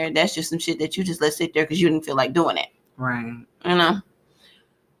sitting there. That's just some shit that you just let sit there because you didn't feel like doing it. Right.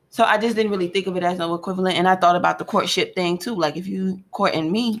 So I just didn't really think of it as no equivalent. And I thought about the courtship thing too. Like, if you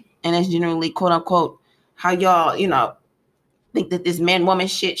courting me, and that's generally quote unquote how y'all, think that this man-woman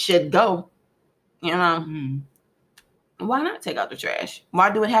shit should go, Mm. Why not take out the trash? Why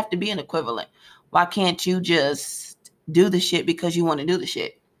do it have to be an equivalent? Why can't you just do the shit because you want to do the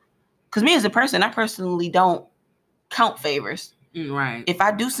shit? Because me as a person, I personally don't count favors. Right. If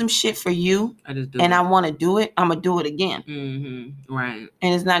I do some shit for you I just do and it. I want to do it, I'm going to do it again. Mm-hmm. Right.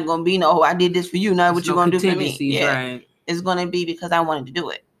 And it's not going to be I did this for you. Now what you going to do for me? Yeah. Right. it's going to be because I wanted to do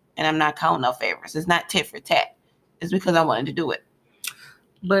it. And I'm not counting no favors. It's not tit for tat. It's because I wanted to do it.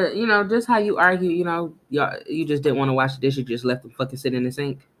 But, you know, just how you argue, you know, you just didn't want to wash the dishes, you just left them fucking sit in the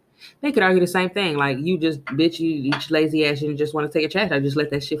sink. They could argue the same thing. Like, you just, bitch, you lazy ass, you just want to take a trash out. Just let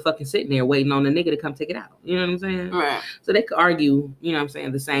that shit fucking sit in there waiting on the nigga to come take it out. You know what I'm saying? Right. So they could argue, you know what I'm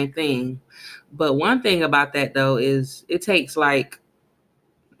saying, the same thing. But one thing about that, though, is it takes, like,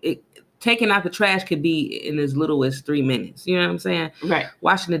 taking out the trash could be in as little as 3 minutes. You know what I'm saying? Right.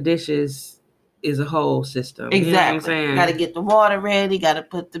 Washing the dishes is a whole system. Exactly. You know what I'm saying? Got to get the water ready. Got to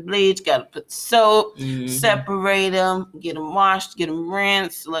put the bleach. Got to put the soap. Mhm. Separate them. Get them washed. Get them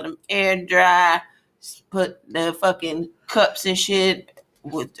rinsed. Let them air dry. Put the fucking cups and shit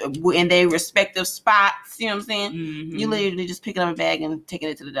in their respective spots. You know what I'm saying? Mhm. You literally just picking up a bag and taking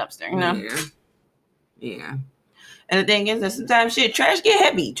it to the dumpster. You know? Yeah. And the thing is that sometimes shit, trash get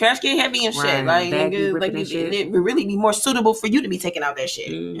heavy and shit. Right. Like, Bag be nigga, ripping like and shit. it would really be more suitable for you to be taking out that shit.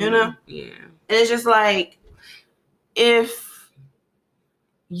 Mhm. You know? Yeah. And it's just like, if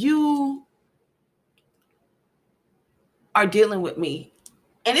you are dealing with me,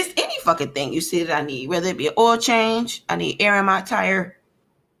 and it's any fucking thing you see that I need, whether it be an oil change, I need air in my tire,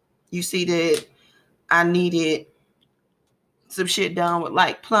 you see that I needed some shit done with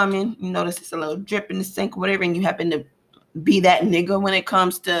like plumbing, you notice it's a little drip in the sink or whatever, and you happen to be that nigga when it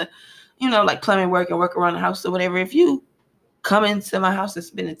comes to, you know, like plumbing work and work around the house or whatever. If you come into my house and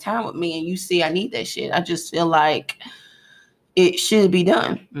spending time with me and you see I need that shit, I just feel like it should be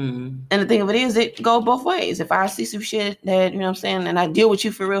done. Mm-hmm. And the thing of it is, it go both ways. If I see some shit that, you know what I'm saying, and I deal with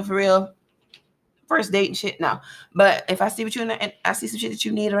you for real, first date and shit, no. But if I see what you and I see some shit that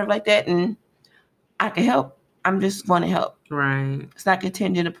you need or whatever like that, and I can help, I'm just going to help. Right. It's not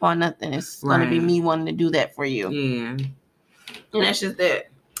contingent upon nothing. It's going to be me wanting to do that for you. Yeah. And that's just that.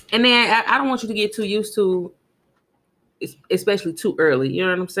 And then I don't want you to get too used to, especially too early. You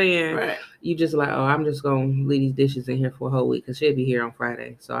know what I'm saying? Right. You just like, oh, I'm just going to leave these dishes in here for a whole week because she'll be here on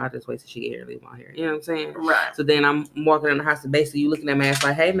Friday. So I'll just wait till she get here and leave them out here. You know what I'm saying? Right. So then I'm walking in the house and basically you looking at my ass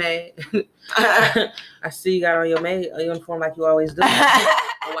like, hey, maid, I see you got on your maid uniform like you always do.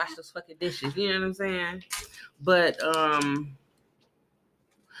 I'll wash those fucking dishes. You know what I'm saying? But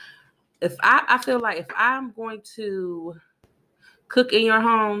if I feel like if I'm going to cook in your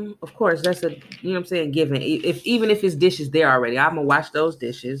home, of course, that's a, you know what I'm saying, given. Even if it's dishes there already, I'm going to wash those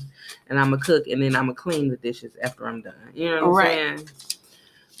dishes and I'm going to cook and then I'm going to clean the dishes after I'm done. You know what I'm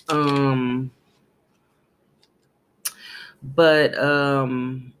saying? But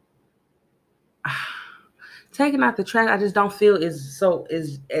taking out the trash, I just don't feel is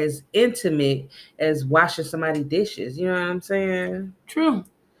as intimate as washing somebody's dishes. You know what I'm saying? True.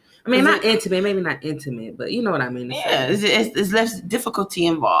 I mean, not intimate, maybe not intimate, but you know what I mean. Yeah, it's less difficulty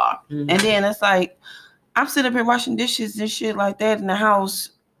involved. Mm-hmm. And then it's like, I'm sitting up here washing dishes and shit like that in the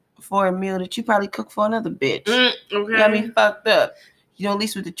house for a meal that you probably cook for another bitch. Okay. Got me fucked up. You know, at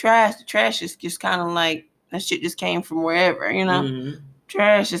least with the trash is just kind of like, that shit just came from wherever, you know? Mm-hmm.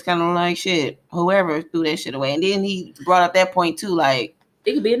 Trash is kind of like shit. Whoever threw that shit away. And then he brought up that point too, like,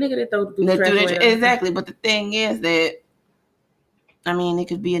 it could be a nigga that threw trash away. Exactly. But the thing is that, I mean, it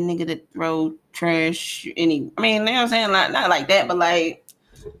could be a nigga that throw trash I mean, you know what I'm saying? Like, not like that, but like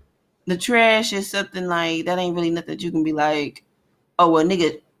the trash is something like that ain't really nothing that you can be like, oh, well,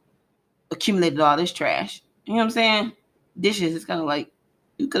 nigga accumulated all this trash. You know what I'm saying? Dishes is kind of like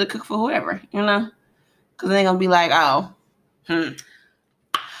you could have cooked for whoever, you know? Because they ain't gonna be like, oh,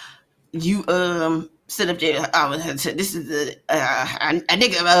 you sit up there. Oh, this is a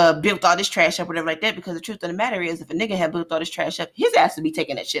nigga built all this trash up, whatever like that. Because the truth of the matter is, if a nigga had built all this trash up, his ass would be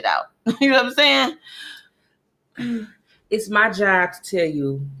taking that shit out. You know what I'm saying? It's my job to tell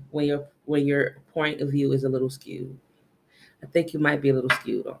you when your point of view is a little skewed. I think you might be a little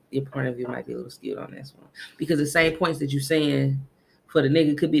skewed. Your point of view might be a little skewed on this one because the same points that you're saying for the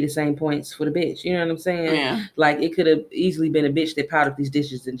nigga could be the same points for the bitch. You know what I'm saying? Yeah. Like, it could have easily been a bitch that piled up these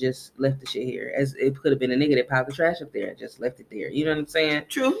dishes and just left the shit here. As it could have been a nigga that piled the trash up there and just left it there. You know what I'm saying?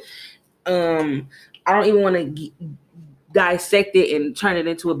 True. I don't even want to dissect it and turn it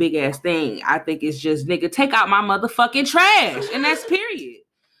into a big ass thing. I think it's just, nigga, take out my motherfucking trash. And that's period.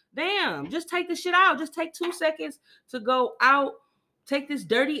 Damn. Just take the shit out. Just take 2 seconds to go out. Take this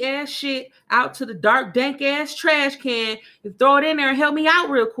dirty ass shit out to the dark, dank ass trash can and throw it in there and help me out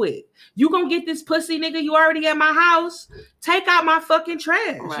real quick. You gonna get this pussy, nigga? You already at my house. Take out my fucking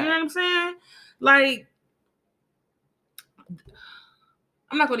trash. Right. You know what I'm saying? Like,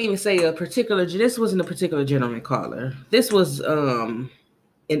 I'm not gonna even say this wasn't a particular gentleman caller. This was an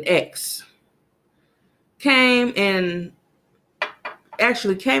ex. Came in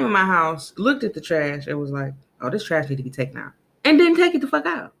my house, looked at the trash and was like, oh, this trash need to be taken out. And then take it the fuck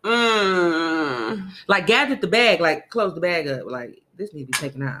out. Like, gather the bag, like, close the bag up. Like, this need to be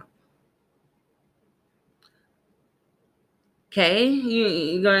taken out. Okay,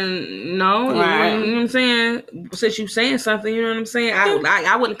 you gonna no, Right. you know what I'm saying? Since you saying something, you know what I'm saying?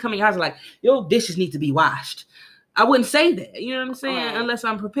 I wouldn't come in your house like, your dishes need to be washed. I wouldn't say that, you know what I'm saying? Right. Unless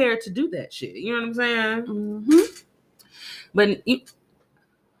I'm prepared to do that shit. You know what I'm saying? Mm-hmm. But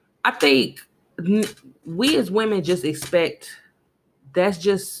I think we as women just expect, that's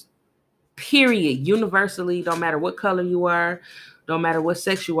just period, universally, don't matter what color you are, don't matter what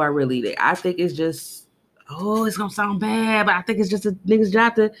sex you are, really. I think it's just, oh, it's gonna sound bad, but I think it's just a nigga's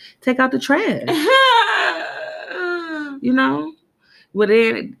job to take out the trash. You know? But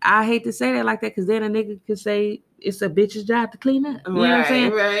then I hate to say that like that, because then a nigga could say it's a bitch's job to clean up. You know what I'm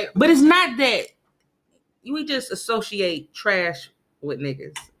saying? Right. But it's not that. We just associate trash with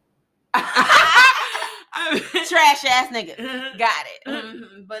niggas. Trash ass nigga. Got it.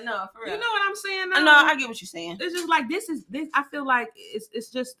 Mm-hmm. But no, for real. You know what I'm saying? No, I get what you're saying. It's just like this. I feel like it's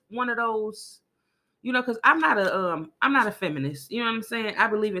just one of those, you know, because I'm not a feminist. You know what I'm saying? I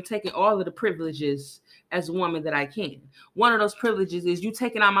believe in taking all of the privileges as a woman that I can. One of those privileges is you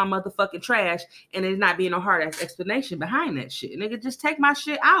taking out my motherfucking trash and there's not being a hard ass explanation behind that shit. Nigga, just take my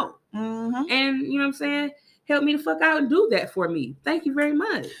shit out. Mm-hmm. And you know what I'm saying? Help me the fuck out and do that for me. Thank you very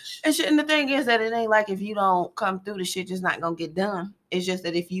much. And the thing is that it ain't like if you don't come through, the shit just not gonna get done. It's just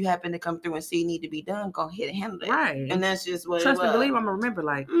that if you happen to come through and see it need to be done, go ahead and handle it. Right. And that's just what Trust it was. and believe, I'm gonna remember,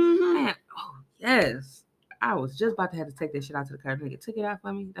 like, man, oh yes. I was just about to have to take that shit out to the car. Nigga, took it out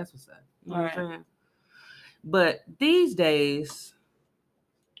for me. That's what's up. You know what I'm saying? But these days,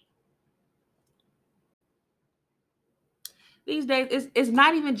 it's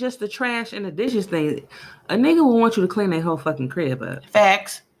not even just the trash and the dishes thing. A nigga will want you to clean their whole fucking crib up.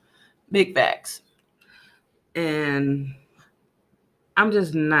 Facts. Big facts. And I'm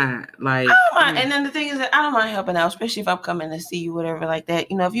just not like. I don't mind. And then the thing is that I don't mind helping out, especially if I'm coming to see you, whatever, like that.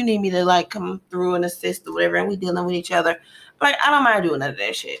 You know, if you need me to like come through and assist or whatever, and we dealing with each other, like I don't mind doing none of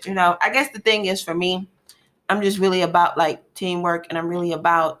that shit. You know, I guess the thing is for me, I'm just really about like teamwork, and I'm really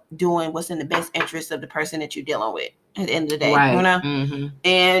about doing what's in the best interest of the person that you're dealing with at the end of the day. Right. You know, Mm-hmm.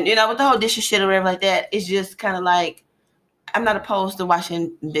 and you know, with the whole dishes shit or whatever like that, it's just kind of like I'm not opposed to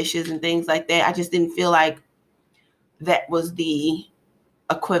washing dishes and things like that. I just didn't feel like that was the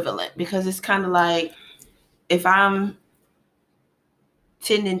equivalent, because it's kind of like if I'm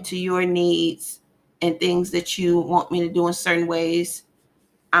tending to your needs and things that you want me to do in certain ways,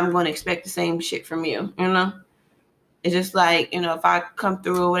 I'm going to expect the same shit from you, you know? It's just like, you know, if I come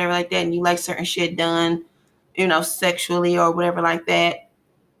through or whatever like that and you like certain shit done, you know, sexually or whatever like that,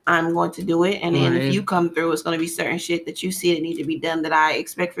 I'm going to do it. And then if you come through, it's going to be certain shit that you see that need to be done that I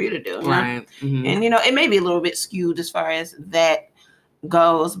expect for you to do. You know? Right. Mm-hmm. And, you know, it may be a little bit skewed as far as that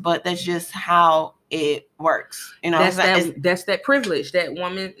goes, but that's just how it works. You know, that's that privilege, that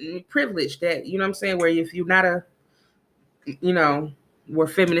woman privilege, that, you know what I'm saying, where if you're not a, you know, where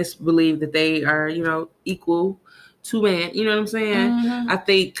feminists believe that they are, you know, equal to man, you know what I'm saying?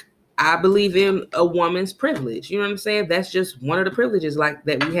 Mm-hmm. I believe in a woman's privilege. You know what I'm saying? That's just one of the privileges like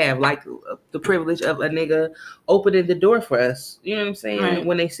that we have, like the privilege of a nigga opening the door for us. You know what I'm saying? Right.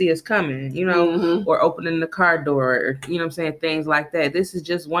 When they see us coming, you know, mm-hmm. or opening the car door, or, you know what I'm saying? Things like that. This is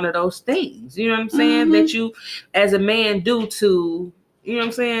just one of those things, you know what I'm saying? Mm-hmm. That you as a man do to, you know what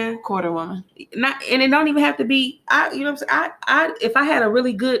I'm saying? Quarter woman. And it don't even have to be, you know what I'm saying? I if I had a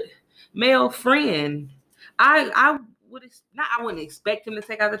really good male friend, I wouldn't expect him to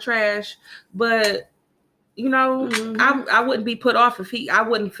take out the trash, but you know, mm-hmm. I wouldn't be put off I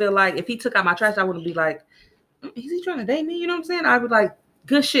wouldn't feel like if he took out my trash, I wouldn't be like, is he trying to date me? You know what I'm saying? I would like,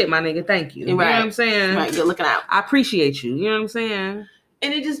 good shit, my nigga, thank you. Right. You know what I'm saying? Right, good looking out. I appreciate you. You know what I'm saying?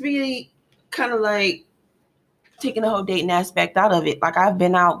 And it just be kind of like taking the whole dating aspect out of it. Like I've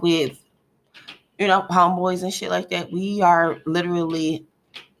been out with, you know, homeboys and shit like that. We are literally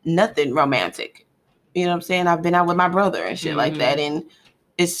nothing romantic. You know what I'm saying? I've been out with my brother and shit mm-hmm. like that. And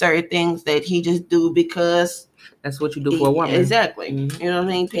it's certain things that he just do because that's what you do for a woman. Exactly. Mm-hmm. You know what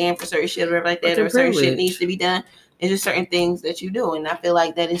I mean? Paying for certain shit or whatever like that, or certain shit needs to be done. It's just certain things that you do. And I feel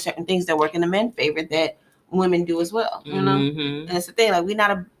like that is certain things that work in the men's favor that women do as well. You know? Mm-hmm. And it's the thing, like we're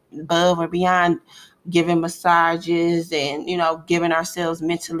not above or beyond giving massages and, you know, giving ourselves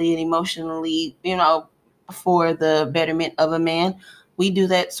mentally and emotionally, you know, for the betterment of a man. We do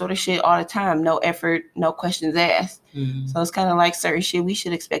that sort of shit all the time. No effort, no questions asked. Mm-hmm. So it's kind of like certain shit we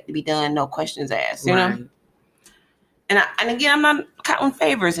should expect to be done, no questions asked, you know? And again, I'm not counting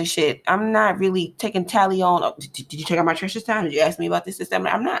favors and shit. I'm not really taking tally on, did you check out my trash this time? Did you ask me about this time?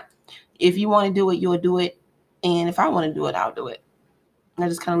 I'm not. If you want to do it, you'll do it And if I want to do it, I'll do it. And I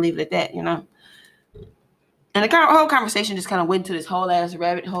just kind of leave it at that, you know. And the whole conversation just kind of went to this whole ass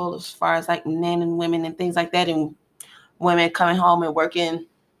rabbit hole as far as like men and women and things like that, and women coming home and working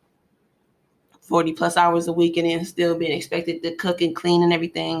 40 plus hours a week and then still being expected to cook and clean and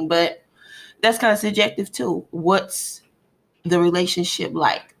everything. But that's kind of subjective too. What's the relationship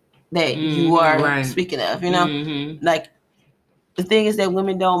like that you are speaking of, you know? Like, the thing is that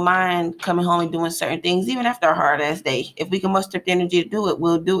women don't mind coming home and doing certain things, even after a hard ass day. If we can muster up the energy to do it,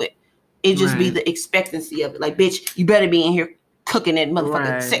 we'll do it. It just be the expectancy of it. Like, bitch, you better be in here cooking at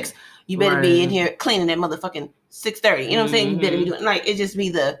motherfucking 6. You better be in here cleaning at motherfucking 6:30. You know what I'm saying? You better be doing, like, it just be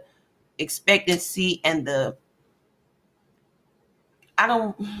the expectancy and the,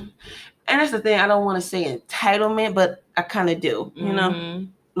 and that's the thing, I don't want to say entitlement, but I kind of do, you know?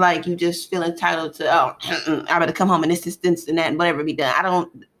 Like, you just feel entitled to, I better come home and this, and that, and whatever be done.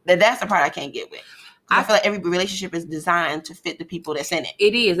 That's the part I can't get with. I feel like every relationship is designed to fit the people that's in it.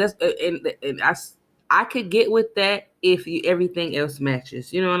 It is. That's and I could get with that if everything else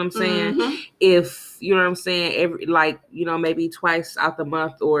matches. You know what I'm saying? If you know what I'm saying, maybe twice out the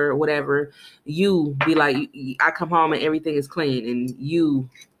month or whatever, you be like, I come home and everything is clean and you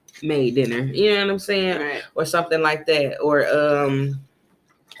made dinner. You know what I'm saying? Right. Or something like that. Or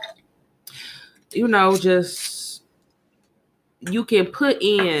just you can put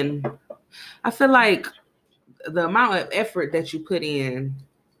in. I feel like the amount of effort that you put in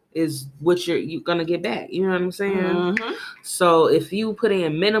is what you're gonna get back. You know what I'm saying? So if you put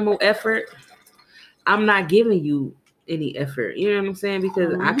in minimal effort, I'm not giving you any effort. You know what I'm saying?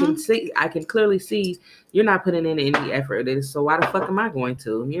 Because I can clearly see you're not putting in any effort. So why the fuck am I going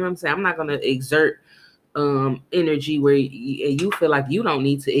to? You know what I'm saying? I'm not gonna exert energy where you feel like you don't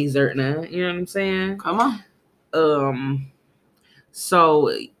need to exert none. You know what I'm saying? Come on.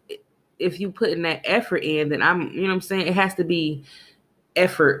 So if you put in that effort in, then you know what I'm saying? It has to be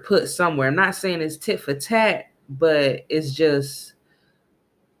effort put somewhere. I'm not saying it's tit for tat, but it's just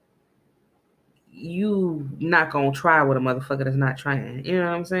you not gonna try with a motherfucker that's not trying. You know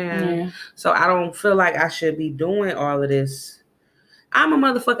what I'm saying? Yeah. So I don't feel like I should be doing all of this. I'm a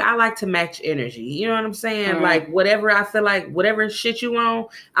motherfucker. I like to match energy. You know what I'm saying? Right. Like whatever I feel like, whatever shit you on,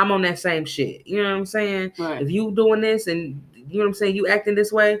 I'm on that same shit. You know what I'm saying? Right. If you doing this and you know what I'm saying, you acting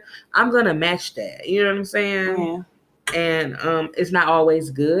this way, I'm gonna match that. You know what I'm saying? Yeah. And it's not always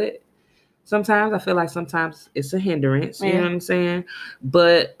good. Sometimes I feel like sometimes it's a hindrance. You know what I'm saying?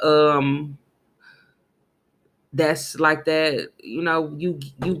 But that's like that. You know, you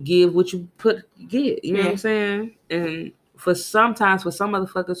give what you get. You know what I'm saying? And for some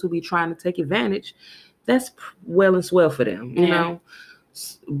motherfuckers who be trying to take advantage, that's well and swell for them. You know.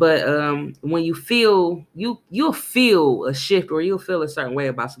 But when you feel you'll feel a shift or you'll feel a certain way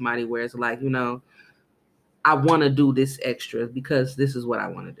about somebody where it's like, you know, I want to do this extra because this is what I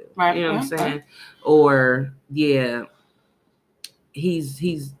want to do. Right. You know what I'm saying? Right. Or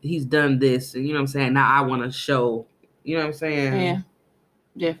he's done this, and you know what I'm saying? Now I want to show, you know what I'm saying? Yeah.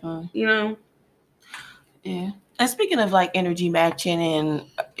 Definitely. You know? Yeah. And speaking of like energy matching and,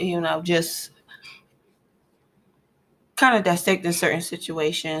 you know, just kind of dissecting certain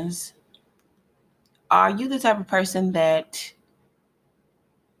situations, are you the type of person that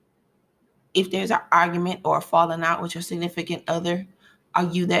if there's an argument or a falling out with your significant other, are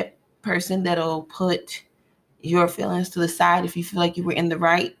you that person that'll put your feelings to the side if you feel like you were in the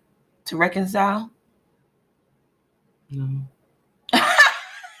right to reconcile? No. If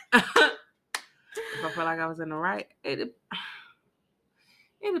I feel like I was in the right, it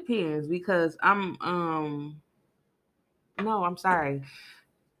depends because I'm sorry.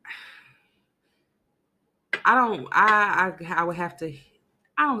 I would have to,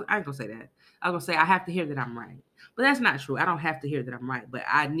 I ain't gonna say that. I was gonna say I have to hear that I'm right. But that's not true. I don't have to hear that I'm right, but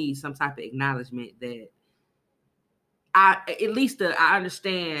I need some type of acknowledgement that I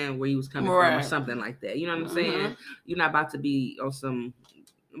understand where you was coming from or something like that. You know what I'm saying? You're not about to be on some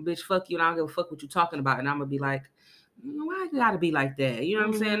bitch, fuck you, and I don't give a fuck what you're talking about. And I'm gonna be like, why you gotta be like that? You know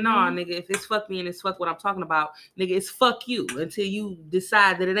what I'm saying? No, nigga, if it's fuck me and it's fuck what I'm talking about, nigga, it's fuck you until you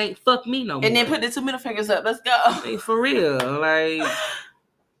decide that it ain't fuck me no more. And then put the 2 middle fingers up. Let's go. I mean, for real. Like,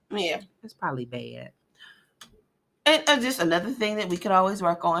 yeah. It's probably bad. And just another thing that we could always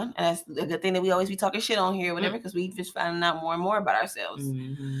work on, and that's a good thing that we always be talking shit on here or whatever, because we just finding out more and more about ourselves.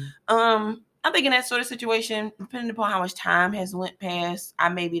 I think in that sort of situation, depending upon how much time has went past, I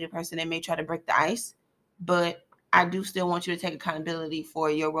may be the person that may try to break the ice, but I do still want you to take accountability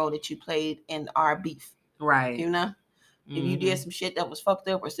for your role that you played in our beef. Right. You know? If you did some shit that was fucked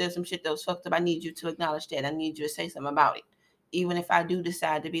up or said some shit that was fucked up, I need you to acknowledge that. I need you to say something about it. Even if I do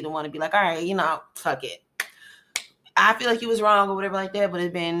decide to be the one to be like, all right, you know, fuck it. I feel like you was wrong or whatever like that, but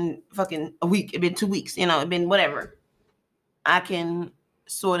it's been fucking a week. It's been 2 weeks. It's been whatever. I can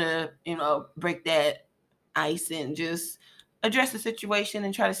sort of, break that ice and just address the situation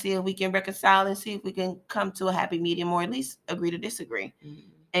and try to see if we can reconcile and see if we can come to a happy medium or at least agree to disagree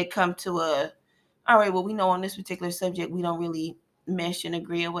and come to all right, well, we know on this particular subject we don't really mesh and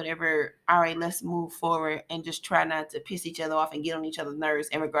agree or whatever. All right, let's move forward and just try not to piss each other off and get on each other's nerves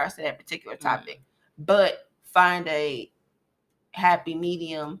in regards to that particular topic. But find a happy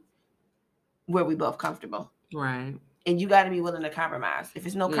medium where we both comfortable. Right. And you got to be willing to compromise. If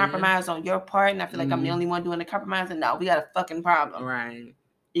it's no compromise on your part, and I feel like I'm the only one doing the compromising, no, we got a fucking problem. Right.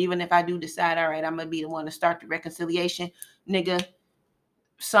 Even if I do decide, all right, I'm going to be the one to start the reconciliation, nigga,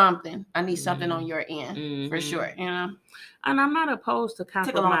 something. I need something on your end, for sure, And I'm not opposed to compromise.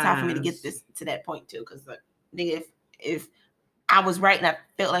 It took a long time for me to get this to that point, too, because, nigga, if I was right and I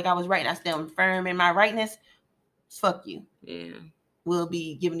felt like I was right and I still firm in my rightness, fuck you. Yeah. We'll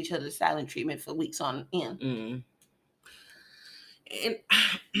be giving each other silent treatment for weeks on end. And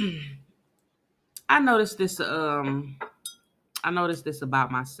I noticed this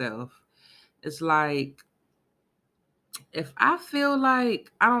about myself. It's like if I feel like,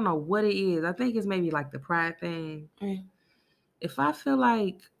 I don't know what it is, I think it's maybe like the pride thing. If I feel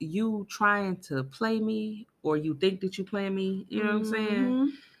like you trying to play me or you think that you playing me, you know what I'm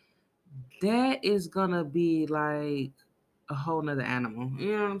saying? That is gonna be like a whole nother animal.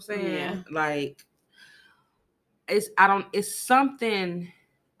 You know what I'm saying? Yeah. Like it's something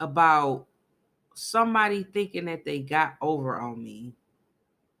about somebody thinking that they got over on me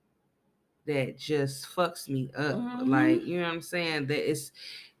that just fucks me up. Like, you know what I'm saying?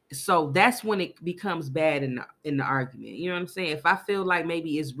 So that's when it becomes bad in the argument. You know what I'm saying? If I feel like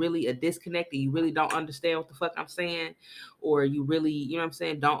maybe it's really a disconnect and you really don't understand what the fuck I'm saying, or you really, you know what I'm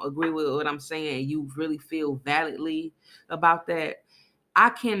saying, don't agree with what I'm saying, and you really feel validly about that, I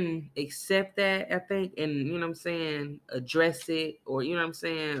can accept that, I think, and, you know what I'm saying, address it, or, you know what I'm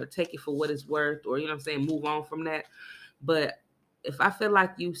saying, or take it for what it's worth, or, you know what I'm saying, move on from that. But if I feel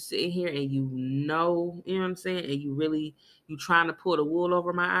like you sit here and you know what I'm saying, and you trying to pull the wool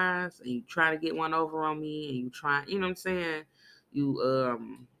over my eyes, and you trying to get one over on me, and you trying, you know what I'm saying,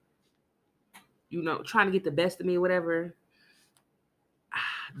 trying to get the best of me or whatever,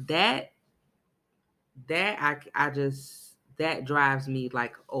 that drives me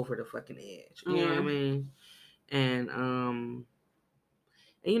like over the fucking edge. You know what I mean? And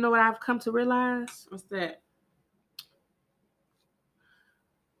you know what I've come to realize? What's that?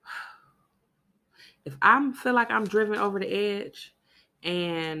 If I feel like I'm driven over the edge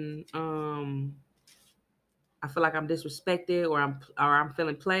and I feel like I'm disrespected or I'm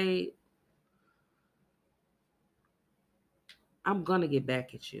feeling played, I'm gonna get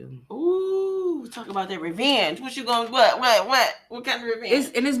back at you. Ooh, talk about that revenge. What you going? What kind of revenge?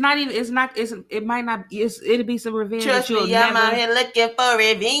 It might not. It'll be some revenge. Trust me, I'm out here looking for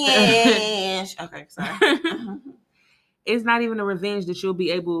revenge. Okay, sorry. It's not even a revenge that you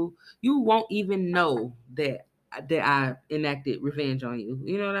won't even know that I enacted revenge on you.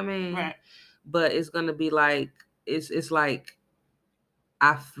 You know what I mean? Right. But it's gonna be like it's like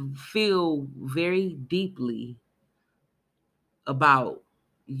I feel very deeply about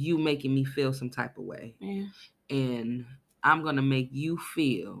you making me feel some type of way. Yeah. And I'm gonna make you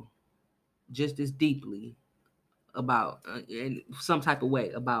feel just as deeply about in some type of way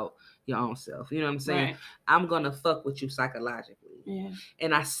about your own self. You know what I'm saying? Right. I'm gonna fuck with you psychologically. Yeah.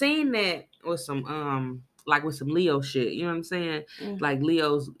 And I seen that with some like with some Leo shit. You know what I'm saying? Yeah. Like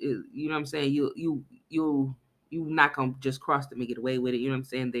Leo's, you know what I'm saying? You not gonna just cross them and get away with it. You know what I'm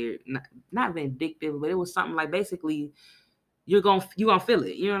saying? They're not vindictive, but it was something like basically you're gonna feel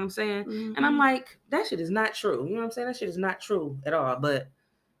it. You know what I'm saying? Mm-hmm. And I'm like, that shit is not true. You know what I'm saying? That shit is not true at all. But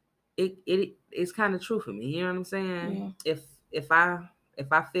it's kind of true for me. You know what I'm saying? Yeah. If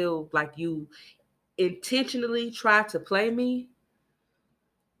I feel like you intentionally try to play me,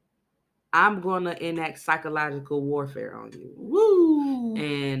 I'm gonna enact psychological warfare on you. Woo!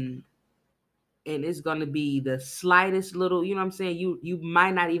 And it's gonna be the slightest little, you know what I'm saying? You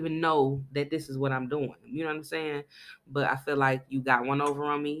might not even know that this is what I'm doing. You know what I'm saying? But I feel like you got one over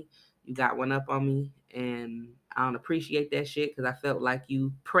on me, you got one up on me, and I don't appreciate that shit because I felt like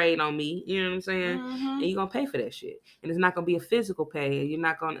you preyed on me. You know what I'm saying? Mm-hmm. And you're gonna pay for that shit. And it's not gonna be a physical pay. I'm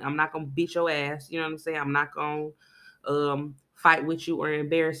not gonna beat your ass. You know what I'm saying? I'm not gonna fight with you or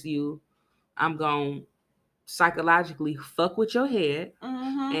embarrass you. I'm gonna psychologically fuck with your head,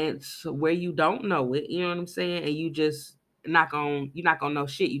 and so where you don't know it, you know what I'm saying, and you're not gonna know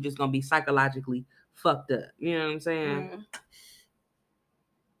shit. You just gonna be psychologically fucked up. You know what I'm saying?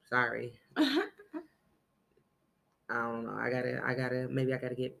 Sorry. I don't know. Maybe I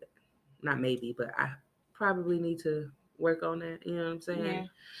gotta get, not maybe, but I probably need to work on that. You know what I'm saying? Yeah.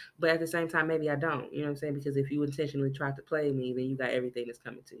 But at the same time, maybe I don't. You know what I'm saying? Because if you intentionally try to play me, then you got everything that's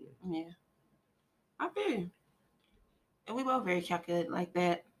coming to you. Yeah. I feel. And we both very calculated like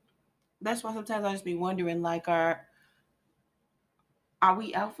that. That's why sometimes I just be wondering, like, are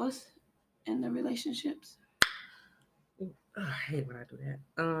we alphas in the relationships? I hate when I do that.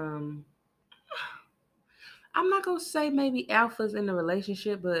 I'm not gonna say maybe alphas in the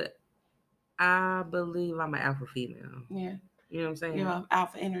relationship, but I believe I'm an alpha female. Yeah. You know what I'm saying? Yeah,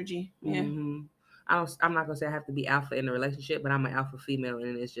 alpha energy. Yeah. Mm-hmm. I'm not gonna say I have to be alpha in the relationship, but I'm an alpha female,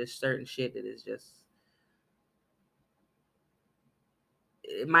 and it's just certain shit that is just.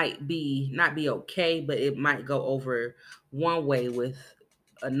 It might not be okay, but it might go over one way with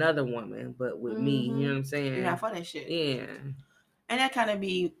another woman, but with me, you know what I'm saying? Yeah, for that shit. Yeah. And that kind of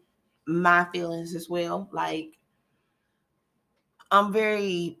be my feelings as well. Like, I'm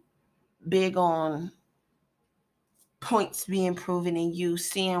very big on points being proven and you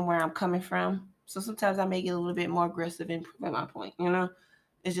seeing where I'm coming from. So sometimes I may get a little bit more aggressive in proving my point, you know?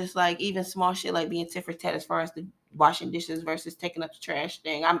 It's just like even small shit like being tit for tat as far as the washing dishes versus taking up the trash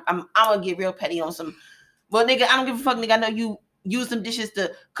thing. I'm gonna get real petty on some, well, nigga, I don't give a fuck, nigga. I know you use them dishes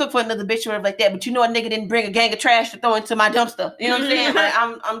to cook for another bitch or whatever like that, but you know a nigga didn't bring a gang of trash to throw into my dumpster. You know what I'm saying? Like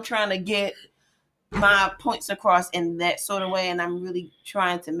I'm trying to get my points across in that sort of way, and I'm really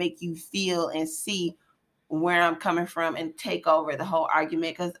trying to make you feel and see where I'm coming from and take over the whole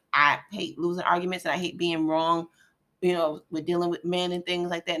argument, because I hate losing arguments and I hate being wrong, you know, with dealing with men and things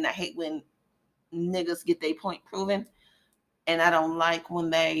like that. And I hate when niggas get their point proven. And I don't like when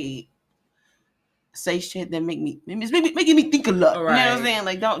they say shit that making me think a lot. Right. You know what I'm saying?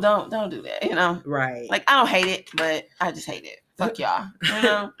 Like don't do that, you know? Right. Like I don't hate it, but I just hate it. Fuck y'all. You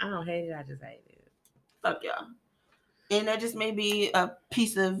know? I don't hate it, I just hate it. Fuck y'all. And that just may be a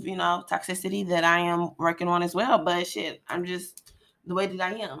piece of, you know, toxicity that I am working on as well. But shit, I'm just the way that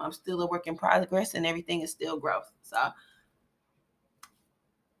I am. I'm still a work in progress and everything is still growth. So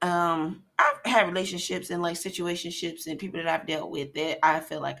I've had relationships and like situationships and people that I've dealt with that I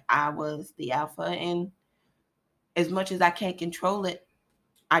feel like I was the alpha, and as much as I can't control it,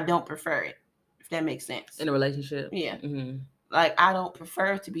 I don't prefer it, if that makes sense. In a relationship? Yeah. Mm-hmm. Like I don't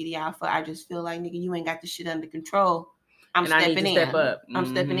prefer to be the alpha. I just feel like, nigga, you ain't got this shit under control. I'm stepping in. Step up. I'm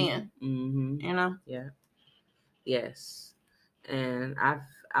stepping in. Mm-hmm. You know? Yeah. Yes. And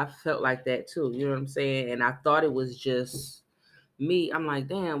I've felt like that too. You know what I'm saying? And I thought it was just me. I'm like,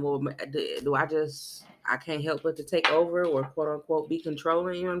 damn. Well, do I can't help but to take over or quote unquote be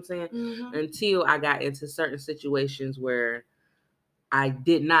controlling? You know what I'm saying? Mm-hmm. Until I got into certain situations where I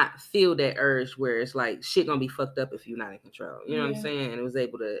did not feel that urge where it's like shit gonna be fucked up if you're not in control. You know what I'm saying? And it was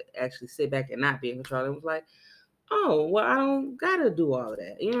able to actually sit back and not be in control. It was like, oh, well, I don't gotta do all of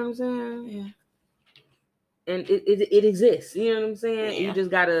that. You know what I'm saying? Yeah. And it exists. You know what I'm saying? Yeah. You just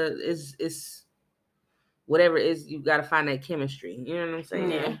gotta, it's whatever it is, you gotta find that chemistry. You know what I'm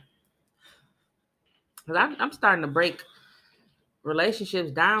saying? Yeah. Because I'm starting to break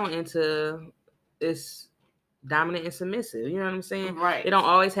relationships down into this dominant and submissive. You know what I'm saying? Right. It don't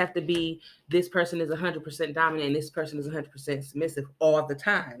always have to be this person is 100% dominant and this person is 100% submissive all the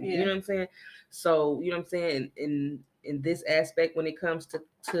time. Yeah. You know what I'm saying? So, you know what I'm saying? In this aspect, when it comes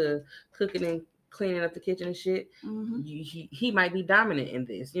to cooking and cleaning up the kitchen and shit, mm-hmm. he might be dominant in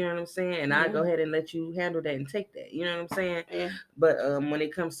this. You know what I'm saying? And I go ahead and let you handle that and take that. You know what I'm saying? Yeah. But when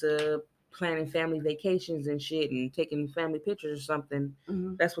it comes to planning family vacations and shit and taking family pictures or something,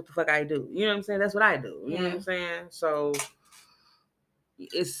 mm-hmm. that's what the fuck I do. You know what I'm saying? That's what I do. You know what I'm saying? So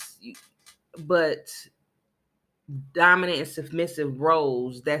but dominant and submissive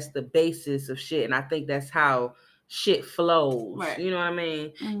roles, that's the basis of shit. And I think that's how shit flows. Right. You know what I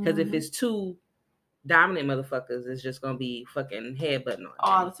mean? Because if it's two dominant motherfuckers, it's just gonna be fucking headbutting on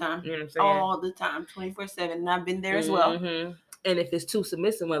all the time. You know what I'm saying? All the time, 24/7. And I've been there as well. Mm-hmm. And if it's two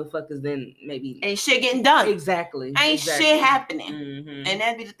submissive motherfuckers, then maybe ain't shit getting done. Exactly. Ain't shit happening. Mm-hmm. And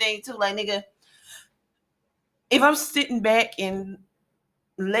that'd be the thing too. Like, nigga, if I'm sitting back and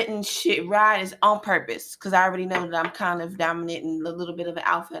letting shit ride, is on purpose, because I already know that I'm kind of dominant and a little bit of an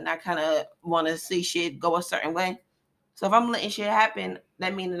alpha, and I kind of want to see shit go a certain way. So if I'm letting shit happen,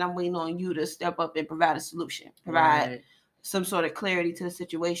 that means that I'm waiting on you to step up and provide a solution, provide some sort of clarity to the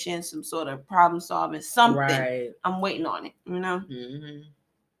situation, some sort of problem solving, something. Right. I'm waiting on it, you know? Mm-hmm.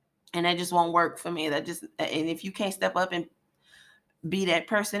 And that just won't work for me. And if you can't step up and be that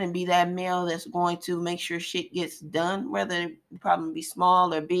person and be that male that's going to make sure shit gets done, whether the problem be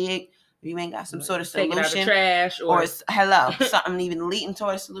small or big, if you ain't got some sort of solution, taking out the trash or something even leading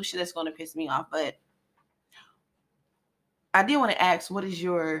toward a solution, that's going to piss me off. But I did want to ask, what is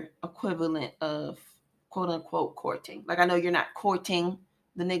your equivalent of quote unquote courting? Like, I know you're not courting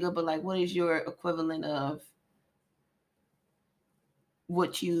the nigga, but like, what is your equivalent of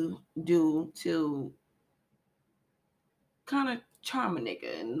what you do to kind of charm a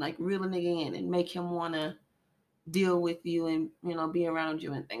nigga and like reel a nigga in and make him want to deal with you and, you know, be around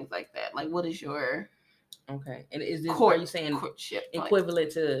you and things like that? Like, what is your Okay. And is this, are you saying courtship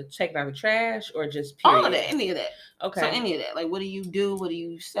equivalent to checking out the trash or just all period? of that, any of that? Okay. So any of that, like, what do you do? What do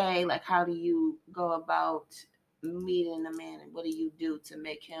you say? Like, how do you go about meeting a man, and what do you do to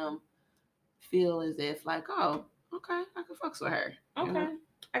make him feel as if like, oh, okay, I can fucks with her? Okay. You know?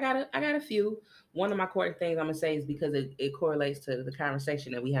 I got a few. One of my courting things I'm gonna say is because it correlates to the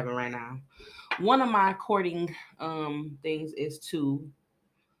conversation that we having right now. One of my courting things is to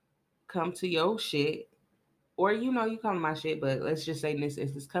come to your shit, or you know, you come to my shit, but let's just say in this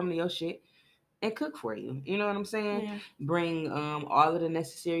instance, come to your shit and cook for you. You know what I'm saying? Yeah. Bring all of the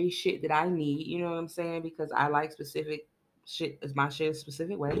necessary shit that I need. You know what I'm saying? Because I like specific shit is my shit a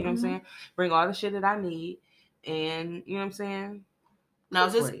specific way. You know what I'm saying? Bring all the shit that I need, and you know what I'm saying. Now,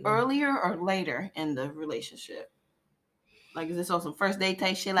 is this earlier or later in the relationship? Like, is this on some first date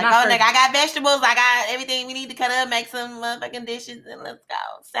type shit? Like, Not oh, nigga, I got vegetables. I got everything we need to cut up, make some motherfucking dishes, and let's go.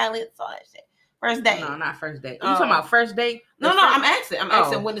 Salads, all that shit. First date. No, not first date. You talking about first date? No, I'm asking. I'm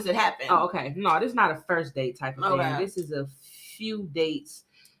asking, when does it happen? Oh, okay. No, this is not a first date type of thing. This is a few dates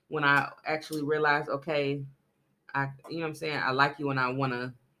when I actually realized, okay, you know what I'm saying? I like you and I want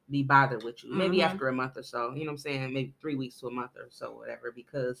to be bothered with you. Maybe after a month or so, you know what I'm saying? Maybe 3 weeks to a month or so, whatever,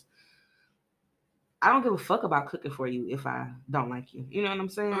 because I don't give a fuck about cooking for you if I don't like you. You know what I'm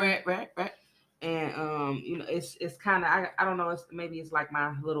saying? Right. And you know, it's kind of I don't know. It's like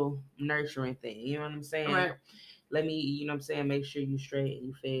my little nurturing thing. You know what I'm saying? Right. Let me, you know what I'm saying, make sure you straight and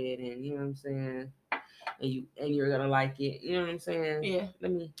you fed, and you know what I'm saying, and you're gonna like it. You know what I'm saying? Yeah.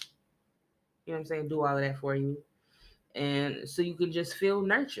 Let me, you know what I'm saying, do all of that for you, and so you can just feel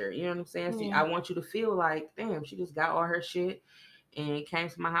nurtured. You know what I'm saying? So I want you to feel like, damn, she just got all her shit and came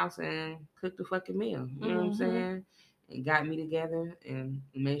to my house and cooked a fucking meal. You know what I'm saying? And got me together and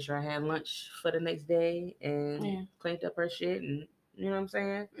made sure I had lunch for the next day and cleaned up her shit, and you know what I'm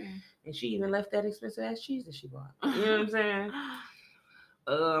saying? And she even left that expensive ass cheese that she bought. You know what I'm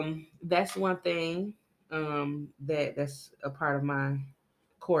saying? That's one thing that's a part of my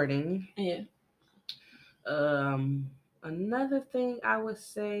courting. Yeah. Another thing I would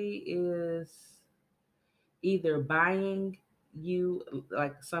say is either buying you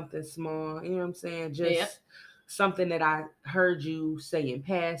like something small, you know what I'm saying? Just something that I heard you say in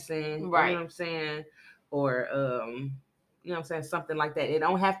passing, right? You know what I'm saying? Or you know what I'm saying, something like that. It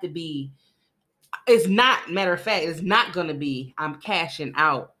don't have to be. It's not. Matter of fact, it's not gonna be. I'm cashing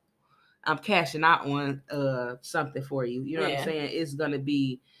out on something for you. You know what I'm saying? It's gonna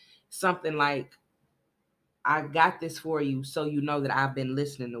be something like, I got this for you, so you know that I've been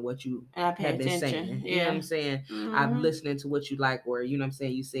listening to what you have been saying. You know what I'm saying? I'm listening to what you like, or you know what I'm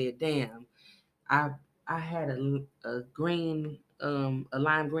saying. You said, "Damn, I had a green a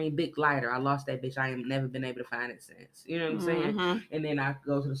lime green big lighter. I lost that bitch. I ain't never been able to find it since." You know what I'm saying? And then I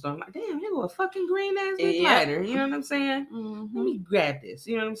go to the store. I'm like, "Damn, here go a fucking green ass big lighter." You know what I'm saying? Let me grab this.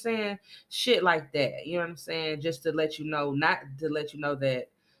 You know what I'm saying? Shit like that. You know what I'm saying? Just to let you know, not to let you know that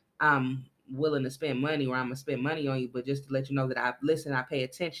I'm willing to spend money or I'm gonna spend money on you, but just to let you know that I listen, I pay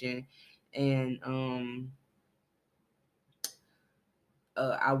attention, and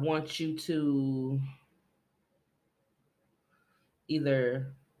I want you to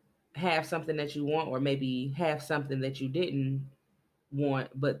either have something that you want or maybe have something that you didn't want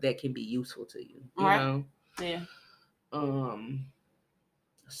but that can be useful to you. You know? Yeah.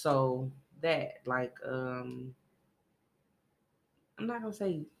 So that, like, I'm not gonna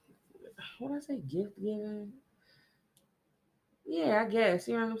say, what I say, gift giving. Yeah, I guess,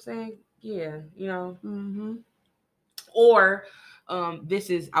 you know what I'm saying? Yeah, you know. Or this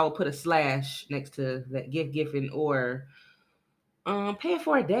is, I will put a slash next to that, gift giving, or paying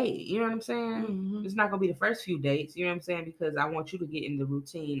for a date. You know what I'm saying? It's not gonna be the first few dates, you know what I'm saying, because I want you to get in the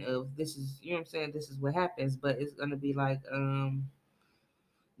routine of, this is, you know what I'm saying, this is what happens. But it's gonna be like,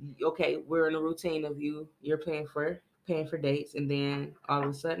 okay, we're in a routine of you're paying for dates, and then all of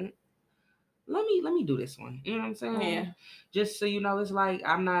a sudden, let me do this one. You know what I'm saying? Yeah. Just so you know, it's like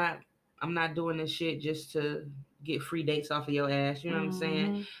I'm not doing this shit just to get free dates off of your ass. You know what I'm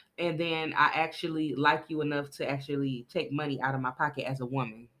saying? And then I actually like you enough to actually take money out of my pocket as a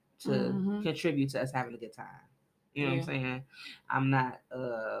woman to contribute to us having a good time. You know what I'm saying? I'm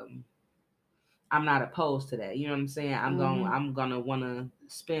not opposed to that. You know what I'm saying? I'm gonna want to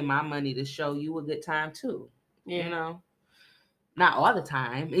spend my money to show you a good time too. You know? Not all the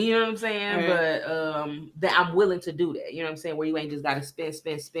time, you know what I'm saying? Right. But that I'm willing to do that. You know what I'm saying? Where you ain't just gotta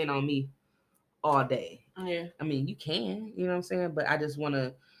spin on me all day. Yeah. I mean, you can, you know what I'm saying? But I just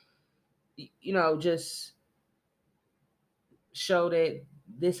wanna, just show that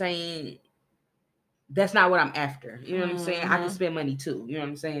that's not what I'm after. You know what I'm saying? I can spend money too. You know what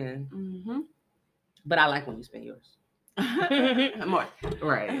I'm saying? Mm-hmm. But I like when you spend yours. More.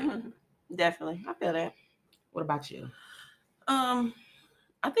 Right. Definitely. I feel that. What about you?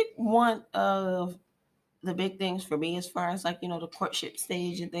 I think one of the big things for me as far as like, the courtship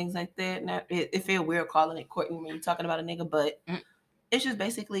stage and things like that. Now, it feel weird calling it courting when you're talking about a nigga, but it's just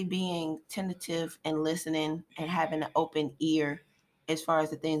basically being tentative and listening and having an open ear as far as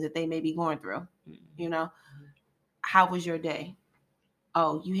the things that they may be going through. How was your day?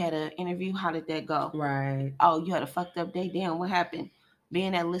 Oh, you had an interview. How did that go? Right. Oh, you had a fucked up day. Damn, what happened?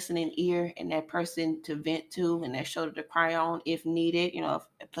 Being that listening ear and that person to vent to and that shoulder to cry on if needed, if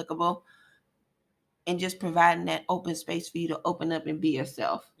applicable. And just providing that open space for you to open up and be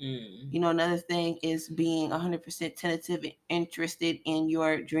yourself. Another thing is being 100% tentative and interested in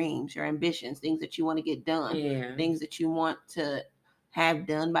your dreams, your ambitions, things that you want to get done, things that you want to have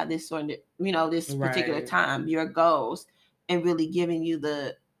done by this sort of, this particular time, your goals, and really giving you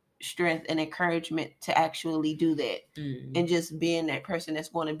the strength and encouragement to actually do that. And just being that person that's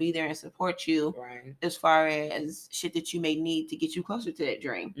going to be there and support you as far as shit that you may need to get you closer to that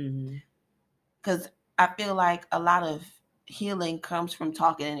dream. Because I feel like a lot of healing comes from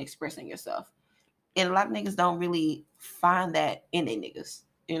talking and expressing yourself. And a lot of niggas don't really find that in their niggas,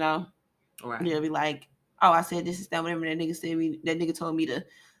 Right. They'll be like, oh, I said this is that, whatever that nigga said that nigga told me to,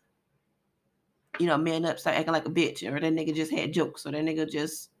 man up, start acting like a bitch, or that nigga just had jokes, or that nigga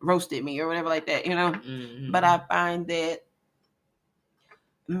just roasted me, or whatever like that, But I find that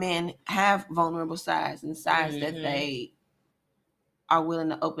men have vulnerable sides and sides that they are willing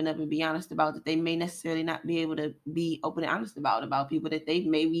to open up and be honest about, that they may necessarily not be able to be open and honest about people that they've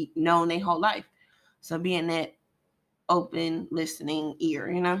maybe known their whole life. So being that open listening ear,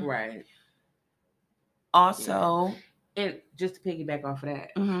 Right. Also, and just to piggyback off of that,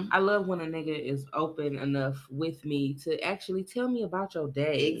 I love when a nigga is open enough with me to actually tell me about your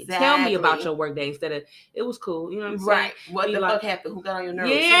day. Exactly. Tell me about your work day instead of it was cool. You know what I'm saying? Right. What the fuck happened? Who got on your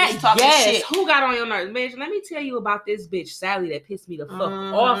nerves? Yeah, yes. Who got on your nerves? Man, let me tell you about this bitch Sally that pissed me the fuck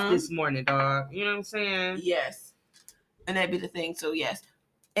off this morning, dog. You know what I'm saying? Yes. And that'd be the thing. So yes.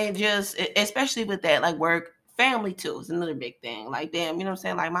 And just especially with that, like work, family too is another big thing. Like, damn, you know what I'm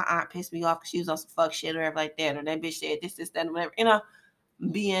saying? Like my aunt pissed me off because she was on some fuck shit or whatever like that, or that bitch said this, that, and whatever.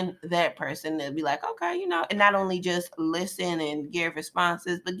 Being that person to be like, okay, and not only just listen and give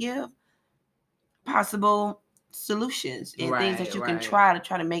responses, but give possible solutions and things that you can try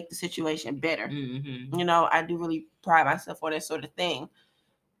to make the situation better. I do really pride myself on that sort of thing.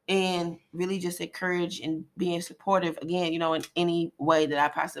 And really just encourage and being supportive again, in any way that I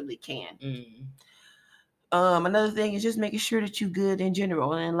possibly can. Another thing is just making sure that you good in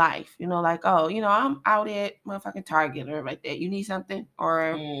general and in life. Like, oh, I'm out at motherfucking Target or like that. You need something,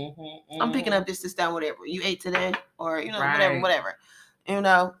 or I'm picking up this down, whatever you ate today, or whatever.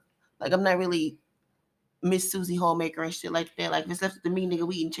 Like I'm not really Miss Susie homemaker and shit like that. Like if it's left to me, nigga,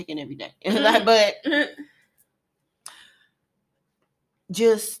 we eating chicken every day. But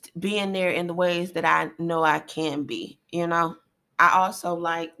just being there in the ways that I know I can be, I also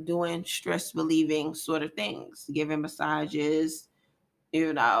like doing stress relieving sort of things, giving massages,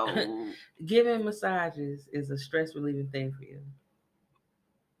 Giving massages is a stress relieving thing for you.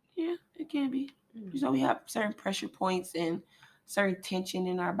 Yeah, it can be. We have certain pressure points and certain tension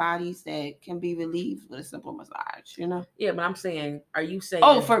in our bodies that can be relieved with a simple massage, Yeah, but I'm saying, are you saying?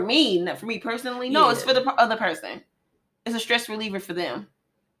 Oh, for me, not for me personally. No, it's for the other person. It's a stress reliever for them.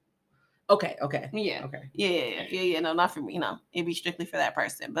 Okay. Yeah. Okay. Yeah. No, not for me. It'd be strictly for that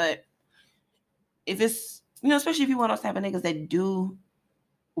person. But if it's, especially if you want those type of niggas that do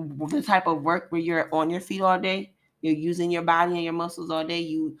the type of work where you're on your feet all day, you're using your body and your muscles all day,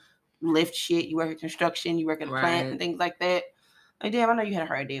 you lift shit, you work in construction, you work at a plant and things like that. Like, damn, I know you had a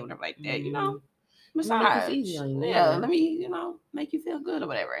hard day or whatever like that, massage. Make this easy on you. Yeah, let me, make you feel good or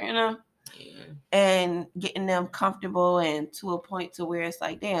whatever, Yeah. And getting them comfortable and to a point to where it's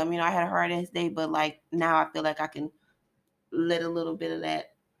like, damn, I had a hard ass day, but like now I feel like I can let a little bit of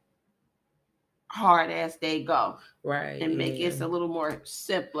that hard ass day go, and make it a little more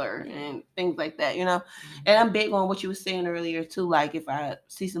simpler and things like that, And I'm big on what you were saying earlier too. Like if I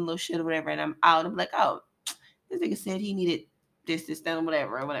see some little shit or whatever, and I'm out, I'm like, oh, this nigga said he needed this, that,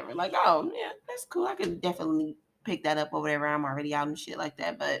 whatever. Like, oh yeah, that's cool. I could definitely pick that up or whatever. I'm already out and shit like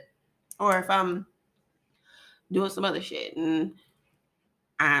that, but or if I'm doing some other shit, and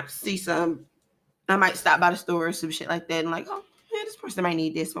I might stop by the store or some shit like that, and like, oh, yeah, this person might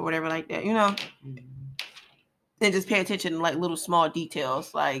need this or whatever like that, you know? And just pay attention to like little small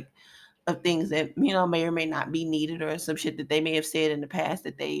details, like of things that, you know, may or may not be needed, or some shit that they may have said in the past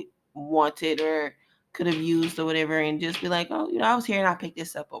that they wanted or could have used or whatever, and just be like, oh, you know, I was here and I picked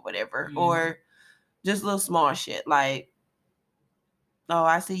this up or whatever. Or just little small shit like, oh,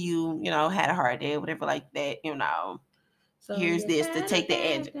 I see you, you know, had a hard day or whatever like that, you know. So here's this to take the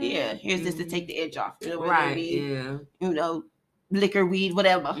edge. Yeah, here's this to take the edge off. You know, right. You know, liquor, weed,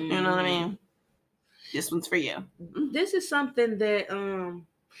 whatever. You know what I mean? This one's for you. This is something that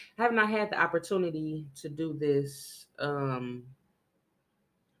I have not had the opportunity to do this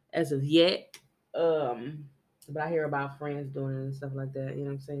as of yet. But I hear about friends doing it and stuff like that. You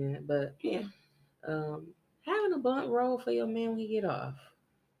know what I'm saying? But yeah, having a blunt roll for your man when he get off.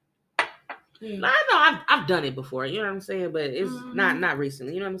 I know I've done it before, you know what I'm saying, but it's not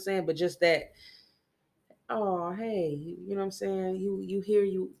recently, you know what I'm saying, but just that, oh, hey, you know what I'm saying, you hear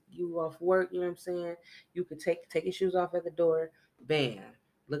you off work, you know what I'm saying, you could take your shoes off at the door, bam,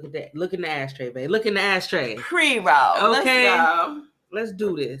 look at that, look in the ashtray, babe, look in the ashtray, pre-roll, okay, let's go, let's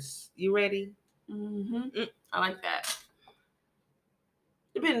do this, you ready? I like that.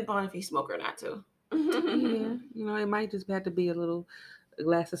 Depending upon if he's smoker or not too. Yeah, you know, it might just have to be a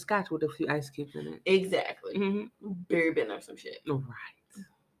glass of scotch with a few ice cubes in it. Exactly. Bourbon or some shit. Right.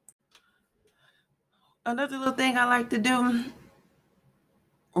 Another little thing I like to do,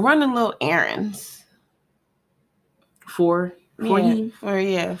 running little errands. For you?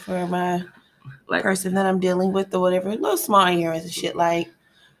 For my person that I'm dealing with or whatever. Little small errands and shit like,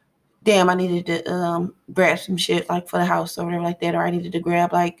 damn, I needed to grab some shit like for the house or whatever like that. Or I needed to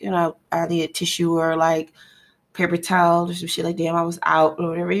grab like, you know, I needed tissue or like paper towel or some shit like, damn, I was out or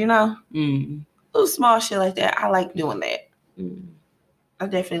whatever, you know? Little small shit like that. I like doing that. I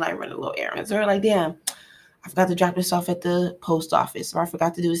definitely like running little errands. Or like, damn, I forgot to drop this off at the post office, or I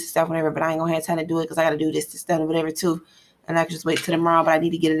forgot to do this stuff, whatever, but I ain't gonna have time to do it because I gotta do this stuff or whatever too. And I can just wait till tomorrow, but I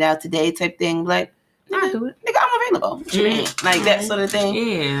need to get it out today type thing. Like, I'll do it. Nigga, I'm available. What you mean? Like that sort of thing.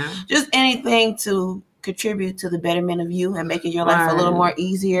 Yeah. Just anything to contribute to the betterment of you and making your life a little more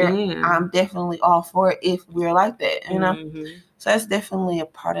easier. I'm definitely all for it if we're like that, you know? So that's definitely a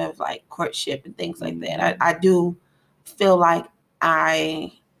part of like courtship and things like that. I do feel like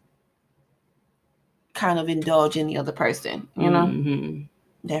I kind of indulge in the other person, you know?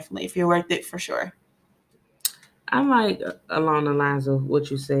 Definitely. If you're worth it, for sure. I like along the lines of what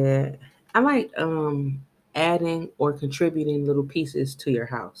you said. I like adding or contributing little pieces to your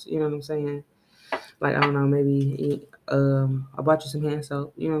house. You know what I'm saying? Like, I don't know, maybe I bought you some hand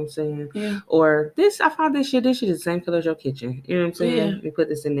soap. You know what I'm saying? Yeah. Or I found this shit. This shit is the same color as your kitchen. You know what I'm saying? Yeah. We put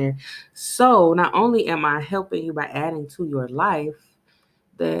this in there. So not only am I helping you by adding to your life,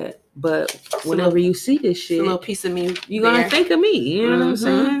 but whenever you see this shit, a little piece of me, you're gonna think of me. You know what I'm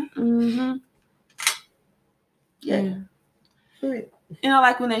saying? Yeah. You know,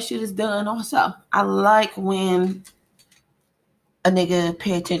 like when that shit is done. Also, I like when a nigga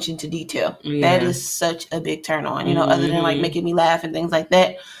pay attention to detail. That is such a big turn on. You know, other than like making me laugh and things like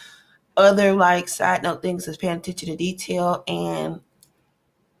that. Other like side note things is paying attention to detail and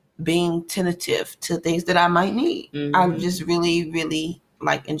being tentative to things that I might need. I just really, really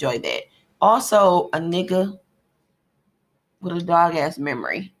like enjoy that. Also, a nigga with a dog ass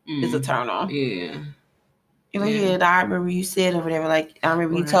memory is a turn on. Yeah. I remember you said or whatever, like, I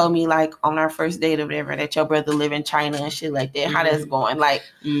remember you told me, like, on our first date or whatever, that your brother live in China and shit like that. How that's going. Like,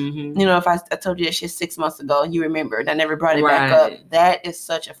 you know, if I told you that shit 6 months ago and you remembered, I never brought it back up. That is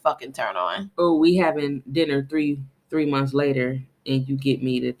such a fucking turn on. Oh, we having dinner three months later and you get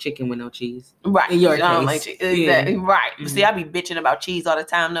me the chicken with no cheese. Right. In your case. I don't like cheese. Exactly. Right. But see, I be bitching about cheese all the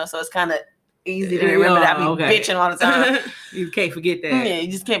time, though, so it's kind of easy to remember that I be bitching all the time. You can't forget that. Yeah, you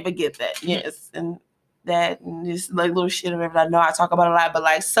just can't forget that. Yes. And that and just like little shit or whatever. I know I talk about a lot, but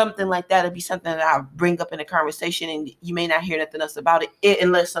like something like that would be something that I bring up in a conversation and you may not hear nothing else about it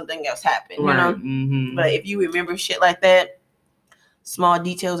unless something else happened, you know? But if you remember shit like that, small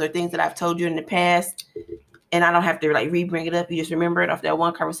details or things that I've told you in the past, and I don't have to like re-bring it up, you just remember it off that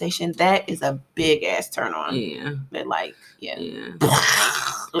one conversation, that is a big ass turn on. Yeah. But like,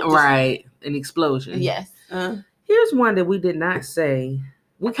 right. An explosion. Yes. Here's one that we did not say.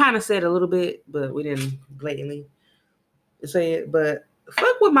 We kind of said a little bit, but we didn't blatantly say it. But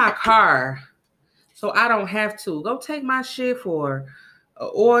fuck with my car, so I don't have to go take my shit for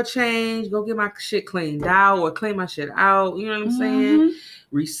oil change, go get my shit cleaned out or clean my shit out. You know what I'm saying? Mhm.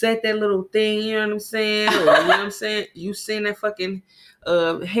 Reset that little thing. You know what I'm saying? Or, you know what I'm saying? You seen that fucking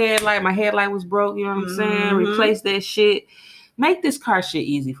headlight? My headlight was broke. You know what I'm saying? Mhm. Replace that shit. Make this car shit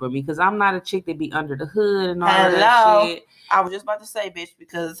easy for me because I'm not a chick that be under the hood and all of that Hello. shit. I was just about to say, bitch,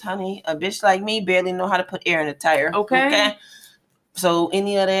 because honey, a bitch like me barely know how to put air in a tire. Okay. So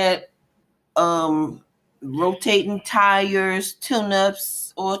any of that rotating tires,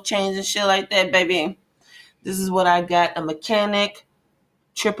 tune-ups, oil change and shit like that, baby. This is what I got a mechanic,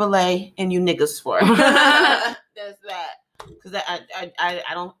 AAA, and you niggas for. That's that. Because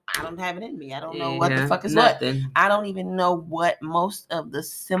I don't have it in me. I don't know what the fuck is nothing. what. I don't even know what most of the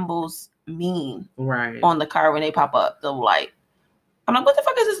symbols mean Right. on the car when they pop up. The light. I'm like, what the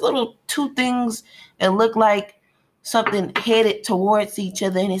fuck is this little two things that look like something headed towards each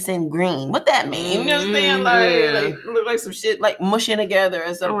other and it's in green? What that mean? You know what I'm saying? Like look like some shit like mushing together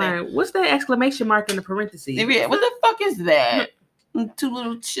or something. All right. What's that exclamation mark in the parentheses? Yeah, what the fuck is that? Two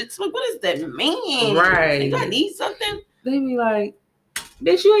little shits. Like, what does that mean? Right. Think I need something? They be like,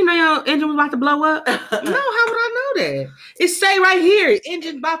 bitch, you ain't know your engine was about to blow up? No, how would I know that? It say right here,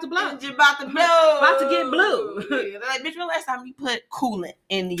 engine about to blow. Engine about to blow. About to get blue. Yeah, like, bitch, when last time you put coolant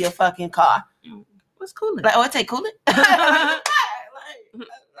in your fucking car? What's coolant? Like, oh, I take coolant?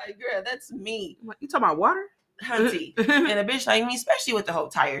 like, girl, that's me. You talking about water? Hunty. And a bitch like me, especially with the whole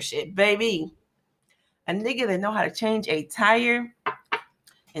tire shit, baby. A nigga that know how to change a tire,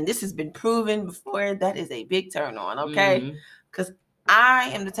 and this has been proven before, that is a big turn on, okay? Because I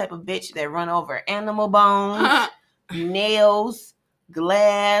am the type of bitch that run over animal bones, nails,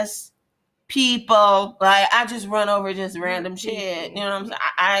 glass, people. Like, I just run over just random shit. You know what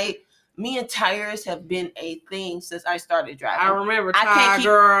I'm saying? Me and tires have been a thing since I started driving. I remember tire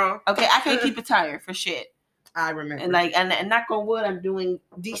girl. Okay, I can't keep a tire for shit. I remember. And like, and knock on wood, I'm doing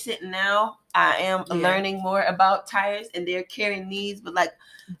decent now. I am learning more about tires and their carrying needs. But like,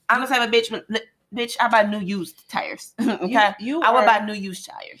 I'm the type of bitch, I buy new used tires. Okay, I would buy new used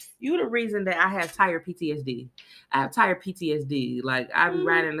tires. You the reason that I have tire PTSD. I have tire PTSD. Like, I be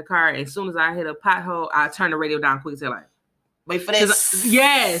riding in the car, and as soon as I hit a pothole, I turn the radio down quick. Say like, wait for this.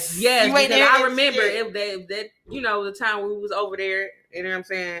 Yes. You wait there. I remember that you know the time we was over there. You know what I'm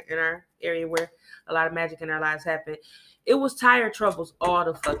saying, in our area where a lot of magic in our lives happened. It was tire troubles all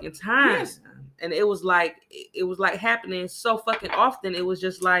the fucking time. Yes. And it was like happening so fucking often. It was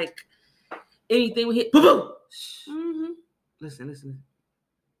just like anything we hit, boom, boom. Mm-hmm. Listen.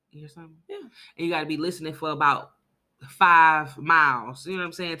 You hear something? Yeah. And you got to be listening for about 5 miles. You know what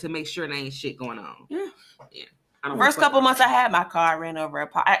I'm saying, to make sure there ain't shit going on. Yeah. First couple months I had my car, ran over it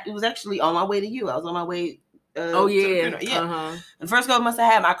was actually on my way to you. I was on my way. To the yeah. Uh-huh. The first couple months I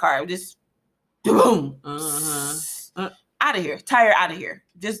had my car, it was just boom. Out of here, tire out of here.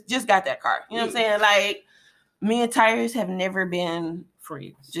 Just got that car. You know what I'm saying? Like, me and tires have never been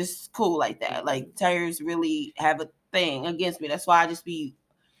friends. Just cool like that. Like, tires really have a thing against me. That's why I just be,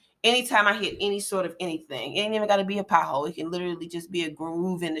 anytime I hit any sort of anything, it ain't even got to be a pothole. It can literally just be a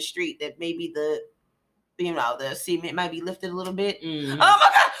groove in the street that maybe the cement might be lifted a little bit. Mm-hmm. Oh my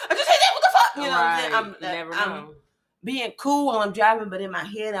God, I just hit that. What the fuck? You know what I'm saying? I'm being cool while I'm driving, but in my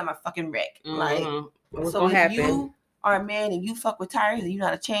head, I'm a fucking wreck. Mm-hmm. Like, what's gonna happen? You are a man and you fuck with tires and you know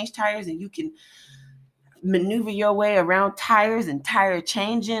how to change tires and you can maneuver your way around tires and tire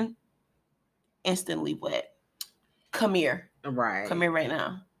changing, instantly wet. Come here. Right. Come here right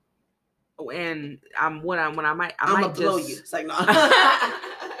now. And I might blow you. It's like, no.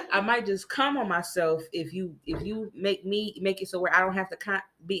 I might just come on myself if you make it so where I don't have to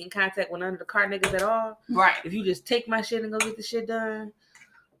be in contact with none of the car niggas at all. Right. If you just take my shit and go get the shit done.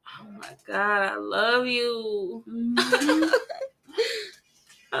 Oh my God, I love you. Mm-hmm.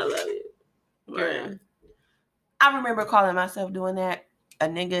 I love you. Girl. I remember calling myself doing that. A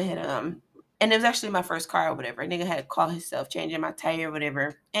nigga had and it was actually my first car or whatever. A nigga had called himself changing my tire or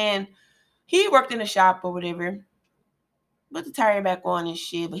whatever. And he worked in a shop or whatever. Put the tire back on and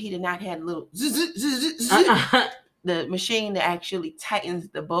shit, but he did not have a little the machine that actually tightens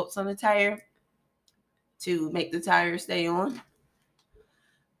the bolts on the tire to make the tire stay on.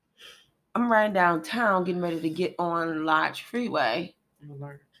 I'm riding downtown getting ready to get on Lodge Freeway.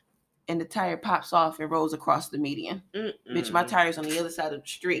 And the tire pops off and rolls across the median. Bitch, my tire's on the other side of the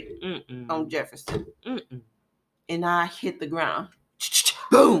street on Jefferson. And I hit the ground.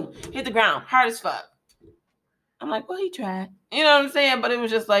 Boom! Hit the ground. Hard as fuck. I'm like, well, he tried. You know what I'm saying? But it was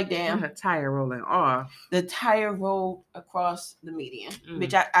just like, damn. The tire rolling off. The tire rolled across the median.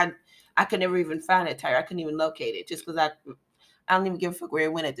 Bitch, I could never even find that tire. I couldn't even locate it just because I don't even give a fuck where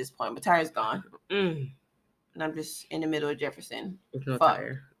it went at this point. But tire's gone. and I'm just in the middle of Jefferson. With no Fuck.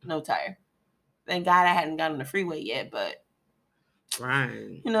 tire. No tire. Thank God I hadn't gotten on the freeway yet, but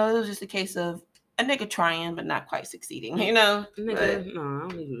Right. you know, it was just a case of a nigga trying but not quite succeeding, you know? Nigga, no, I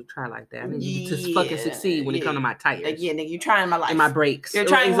don't need you to try like that. I need you to just fucking succeed when it comes to my tires. Like, yeah, nigga, you trying my life. And my brakes. You're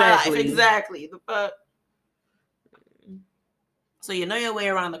trying my life. Exactly. The fuck. So you know your way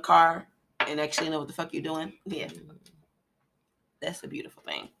around the car and actually know what the fuck you're doing? Yeah. That's a beautiful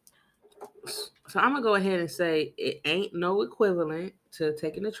thing. So I'm gonna go ahead and say it ain't no equivalent to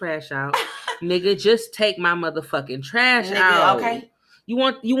taking the trash out. Nigga, just take my motherfucking trash out. Okay. You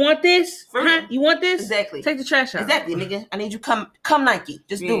want this? Huh? You want this? Exactly. Take the trash out. Exactly, nigga. I need you come Nike.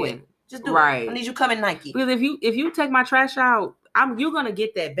 Just do it. Just do it. I need you come in Nike. Because if you take my trash out, you're gonna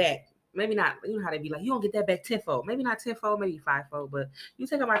get that back. Maybe not. You know how they be like, you gonna get that back tenfold. Maybe not tenfold, maybe fivefold. But you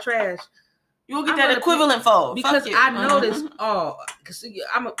take out my trash, you'll get that equivalent fold. Because I noticed.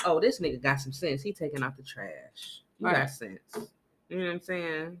 This nigga got some sense. He taking out the trash. You got sense. You know what I'm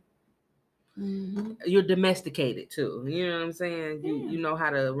saying? Mm-hmm. You're domesticated too. You know what I'm saying? You know how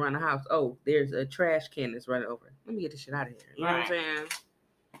to run a house. Oh, there's a trash can that's running over. Let me get this shit out of here. You know what I'm saying?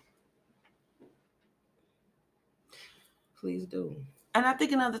 Please do. And I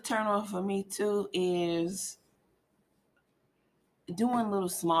think another turn off for me too is doing little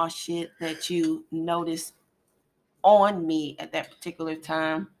small shit that you notice on me at that particular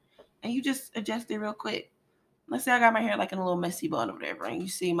time, and you just adjust it real quick. Let's say I got my hair like in a little messy bun or whatever, and you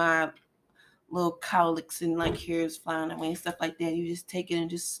see my little cowlicks and like hairs flying away and stuff like that. You just take it and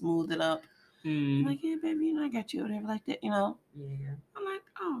just smooth it up. I'm like, yeah, baby, you know, I got you, whatever, like that, you know. Yeah. I'm like,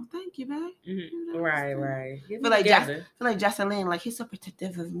 oh, thank you, babe. Mm-hmm. You know, right. Feel like Jocelyn, like he's so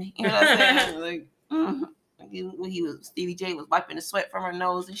protective of me. You know what I'm saying? Like, when Stevie J was wiping the sweat from her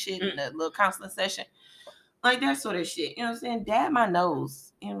nose and shit in the little counseling session. Like that sort of shit. You know what I'm saying? Dab my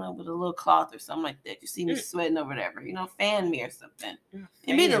nose, you know, with a little cloth or something like that. You see me sweating or whatever. You know, fan me or something.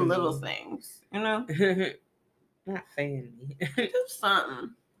 It be the little things, you know? Not fan me. Do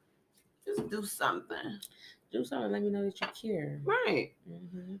something. Just do something. Do something. Let me know that you care. Right.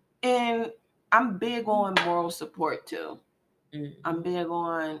 Mm-hmm. And I'm big on moral support too. Mm-hmm. I'm big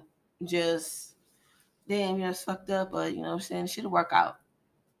on just, damn, you know, it's fucked up, but you know what I'm saying? It should work out.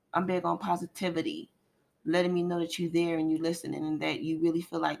 I'm big on positivity. Letting me know that you're there and you listening and that you really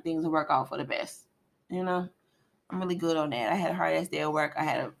feel like things will work out for the best. You know? I'm really good on that. I had a hard ass day at work. I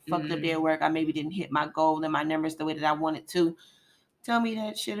had a fucked up day at work. I maybe didn't hit my goal and my numbers the way that I wanted to. Tell me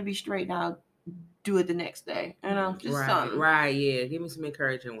that shit'll be straight now. Do it the next day. You know? Just something. Right, yeah. Give me some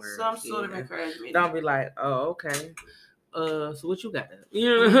encouraging words. Some sort of encouragement. Don't be like, oh, okay. So what you got?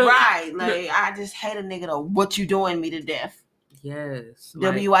 You know? Right. Like, I just hate a nigga to what you doing me to death. Yes.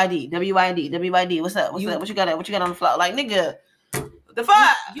 WID. What's up? What you got on the floor? Like, nigga, the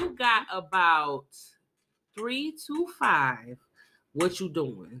fuck? You got about 3 to 5. What you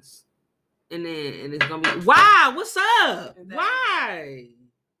doing? And it's gonna be, why? What's up? Exactly. Why?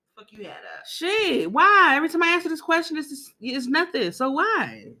 Fuck you had up. Shit. Why? Every time I answer this question, it's nothing. So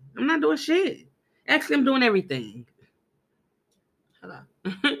why? I'm not doing shit. Actually, I'm doing everything. Hello.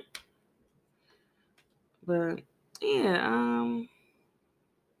 But yeah, I don't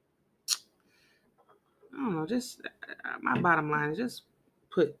know. Just my bottom line is just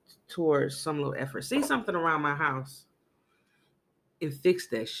put towards some little effort. See something around my house and fix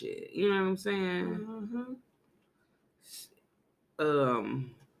that shit. You know what I'm saying? Mm-hmm.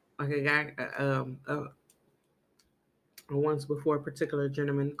 Like a guy, once before, a particular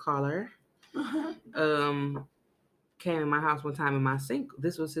gentleman caller, came in my house one time and my sink.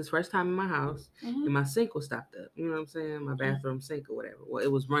 This was his first time in my house, and my sink was stopped up. You know what I'm saying? My bathroom sink or whatever. Well,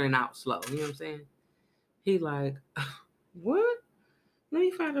 it was running out slow. You know what I'm saying? He like, what? Let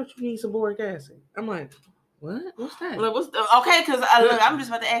me find out you need some boric acid. I'm like, what? What's that? Like, okay, because I'm just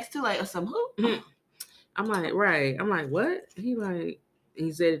about to ask too, like, some who? I'm like, right. I'm like, what? He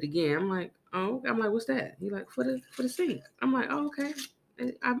said it again. I'm like, oh, I'm like, what's that? He like, for the sink. I'm like, oh, okay.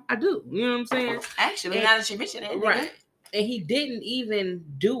 I do. You know what I'm saying? Actually, now that you mention it. Right. And he didn't even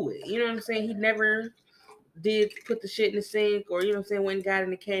do it. You know what I'm saying? He never did put the shit in the sink or, you know what I'm saying, when got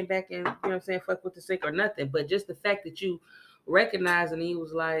and it came back and, you know what I'm saying, fuck with the sink or nothing. But just the fact that you recognize and he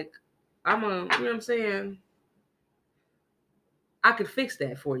was like, you know what I'm saying? I could fix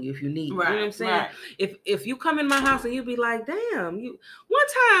that for you if you need. Right, you know what I'm saying? Right. If you come in my house and you be like, damn, you. One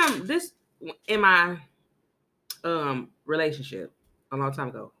time, this in my relationship a long time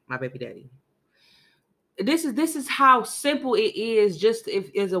ago, my baby daddy. This is how simple it is. Just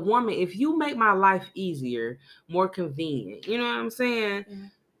if as a woman, if you make my life easier, more convenient, you know what I'm saying? Mm-hmm.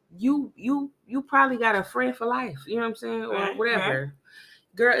 You probably got a friend for life. You know what I'm saying, or whatever. Right.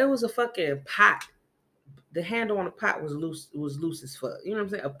 Girl, it was a fucking pot the handle on the pot was loose as fuck. You know what I'm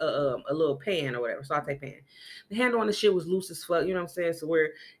saying? A little pan or whatever, saute pan. The handle on the shit was loose as fuck. You know what I'm saying? So where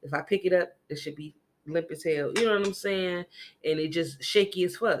if I pick it up, it should be limp as hell. You know what I'm saying? And it just shaky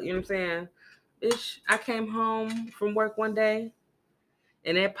as fuck. You know what I'm saying? Bitch, I came home from work one day,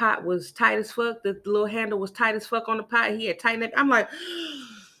 and that pot was tight as fuck. The little handle was tight as fuck on the pot. He had tightened it. I'm like,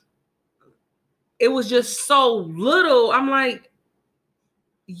 it was just so little. I'm like,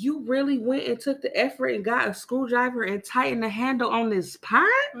 you really went and took the effort and got a screwdriver and tightened the handle on this pot?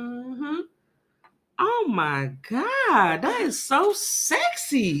 Mm-hmm. Oh my God, that is so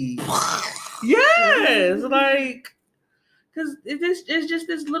sexy. Yes, like, because it's just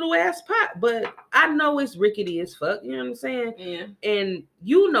this little ass pot, but I know it's rickety as fuck. You know what I'm saying? Yeah. And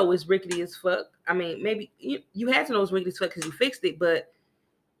you know it's rickety as fuck. I mean, maybe you had to know it's rickety as fuck because you fixed it, but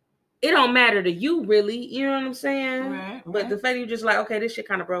it don't matter to you really. You know what I'm saying? Right. But the fact you just like, okay, this shit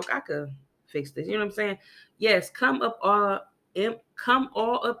kind of broke. I could fix this. You know what I'm saying? Yes, come all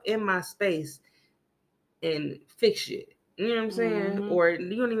up in my space and fix it. You know what I'm saying? Mm-hmm. Or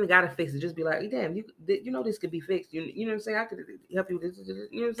you don't even gotta fix it. Just be like, damn, you know this could be fixed. You know what I'm saying? I could help you with this. You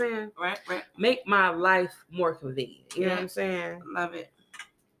know what I'm saying? Right. Make my life more convenient. You know what I'm saying? Love it.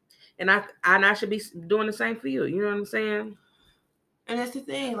 And I should be doing the same for you. You know what I'm saying? And that's the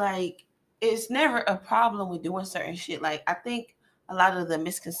thing, like, it's never a problem with doing certain shit. Like, I think a lot of the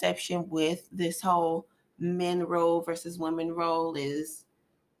misconception with this whole men role versus women role is,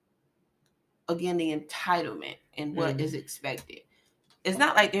 again, the entitlement and what is expected. It's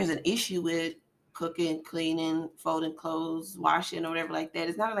not like there's an issue with cooking, cleaning, folding clothes, washing, or whatever like that.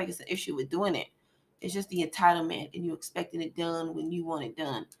 It's not like it's an issue with doing it. It's just the entitlement and you expecting it done when you want it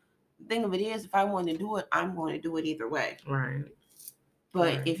done. The thing of it is, if I want to do it, I'm going to do it either way. Right.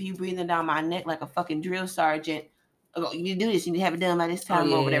 But if you breathing down my neck like a fucking drill sergeant, oh, you do this, you need to have it done by this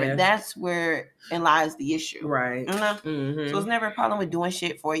time or whatever. That's where it lies the issue. Right. You know? Mm-hmm. So it's never a problem with doing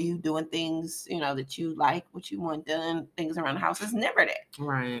shit for you, doing things, that you like, what you want done, things around the house. It's never that.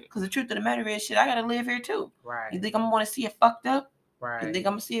 Right. Because the truth of the matter is, shit, I gotta live here too. Right. You think I'm gonna want to see it fucked up? Right. You think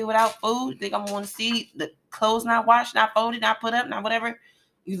I'm gonna see it without food? You think I'm gonna want to see the clothes not washed, not folded, not put up, not whatever?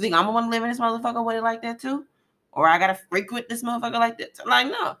 You think I'm gonna want to live in this motherfucker with it like that too? Or I gotta frequent this motherfucker like that? So, like,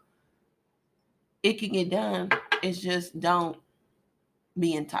 no. It can get done. It's just don't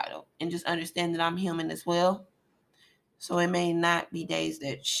be entitled and just understand that I'm human as well. So it may not be days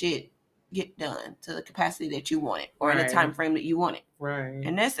that shit get done to the capacity that you want it or in the time frame that you want it. Right.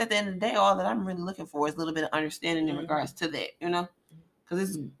 And that's at the end of the day, all that I'm really looking for is a little bit of understanding in regards to that, because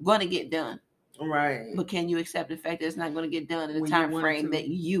it's going to get done. Right. But can you accept the fact that it's not going to get done in the time frame that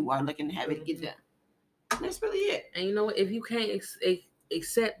you are looking to have it get done? And that's really it. And you know what? If you can't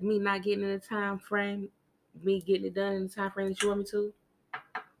accept me not getting in the time frame, me getting it done in the time frame that you want me to,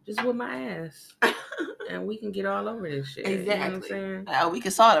 just whip my ass. And we can get all over this shit. Exactly. You know what I'm saying? We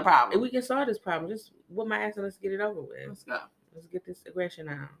can solve the problem. And we can solve this problem. Just whip my ass and let's get it over with. Let's go. Let's get this aggression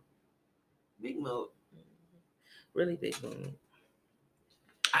out. Big move. Really big move.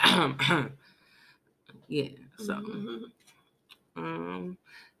 Yeah. So.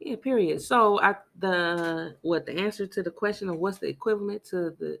 Yeah, period. So the answer to the question of what's the equivalent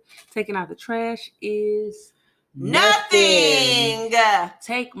to the taking out the trash is nothing.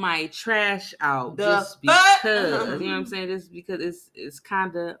 Take my trash out just because you know what I'm saying? Just because it's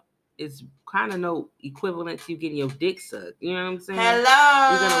kind of no equivalent to you getting your dick sucked. You know what I'm saying? Hello.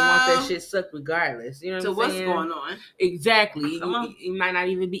 You're gonna want that shit sucked regardless. You know what I'm saying? So what's going on? Exactly. You might not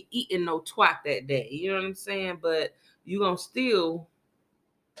even be eating no twat that day. You know what I'm saying? But you gonna still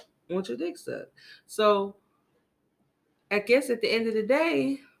want your dick sucked. So I guess at the end of the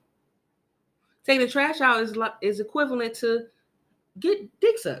day, taking the trash out is equivalent to get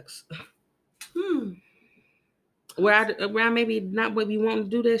dick sucks. Where I maybe not maybe want to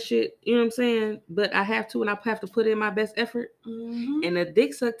do that shit, you know what I'm saying? But I have to, and I have to put in my best effort. And the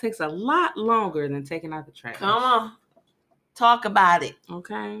dick suck takes a lot longer than taking out the trash. Come on, talk about it.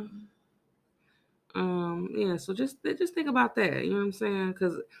 Okay. Yeah. So just think about that. You know what I'm saying?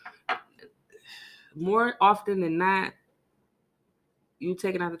 Because more often than not, you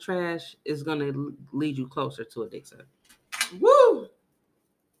taking out the trash is gonna lead you closer to a dick suck. Woo!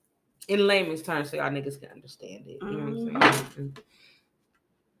 In layman's terms, so y'all niggas can understand it. You know what I'm saying?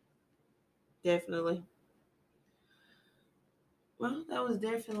 Definitely. Well, that was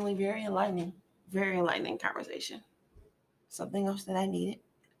definitely very enlightening conversation. Something else that I needed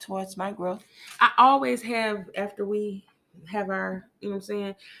towards my growth. I always have, after we have our, you know what I'm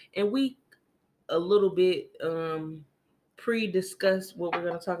saying, and we a little bit pre-discuss what we're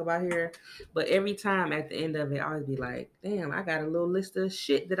gonna talk about here, but every time at the end of it, I always be like, "Damn, I got a little list of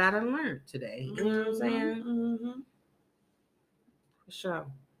shit that I done learned today." You know what I'm saying? Mm-hmm. For sure.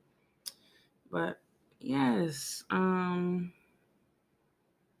 But yes,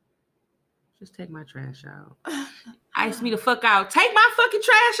 just take my trash out. Ice me the fuck out. Take my fucking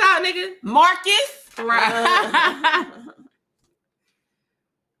trash out, nigga. Marcus. Right.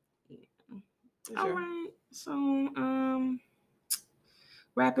 For All sure. right. So,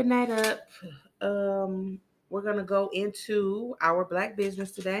 wrapping that up, we're gonna go into our Black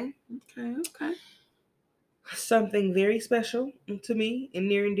business today. Okay. Something very special to me and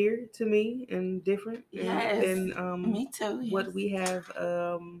near and dear to me and different. Yes. And Me too. Yes. what we have,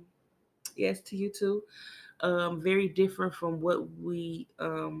 yes, to you too. Very different from what we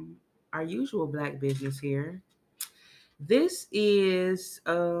our usual Black business here. This is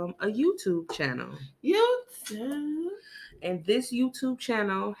a YouTube channel. YouTube. And this YouTube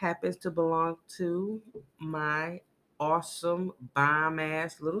channel happens to belong to my awesome bomb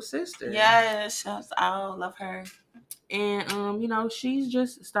ass little sister. Yes, I love her. And she's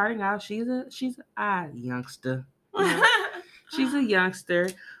just starting out. She's a youngster. You know? She's a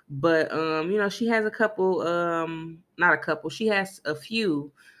youngster, but she has a couple not a couple. She has a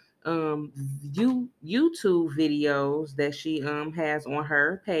few YouTube videos that she has on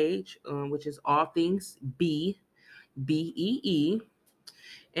her page, which is All Things Bee.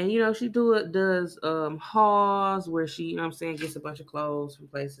 And she does hauls where she, gets a bunch of clothes from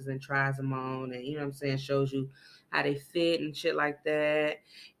places and tries them on, and shows you how they fit and shit like that.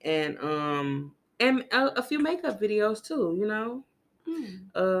 And a few makeup videos too,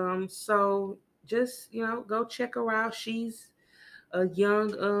 so just go check her out. She's a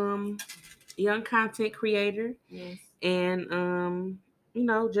young content creator. Yes. And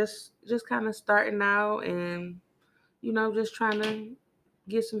just kind of starting out and just trying to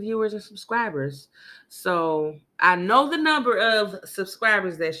get some viewers and subscribers. So I know the number of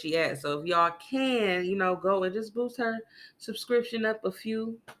subscribers that she has. So if y'all can, go and just boost her subscription up a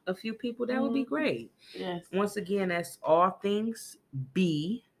few people, that would be great. Yes. Once again, that's All Things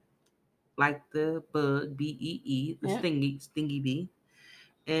Bee, like the bug, BEE, the stingy bee.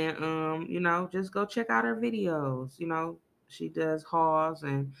 And just go check out her videos. She does hauls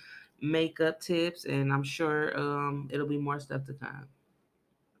and makeup tips, and I'm sure it'll be more stuff to come.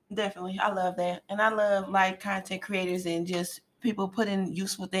 Definitely. I love that. And I love like content creators and just people putting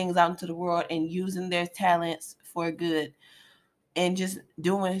useful things out into the world and using their talents for good and just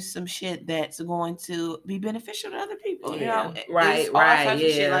doing some shit that's going to be beneficial to other people. Yeah. Right. All types of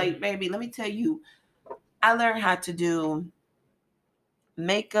shit. Like, baby, let me tell you, I learned how to do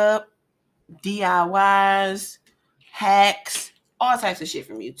makeup, DIYs, hacks, all types of shit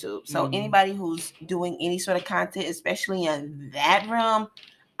from YouTube. So anybody who's doing any sort of content, especially in that realm,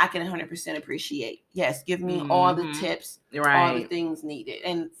 I can 100% appreciate. Yes, give me all the tips, all the things needed.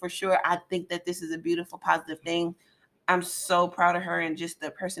 And for sure, I think that this is a beautiful, positive thing. I'm so proud of her and just the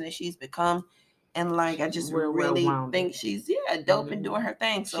person that she's become. And like, I just really think she's dope and doing her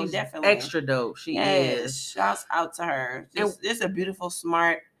thing. So she's definitely extra dope. She is. Shouts out to her. Just a beautiful,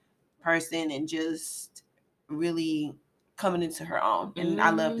 smart person and just really coming into her own. And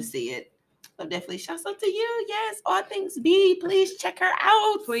I love to see it. So definitely shouts out to you. Yes, All Things Bee. Please check her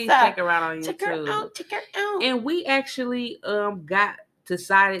out. Please check her out on YouTube. Check her out. And we actually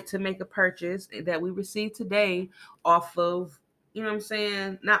decided to make a purchase that we received today off of,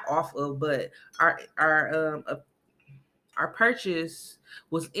 not off of, but our purchase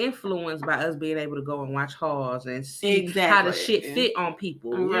was influenced by us being able to go and watch hauls and see how the shit fit on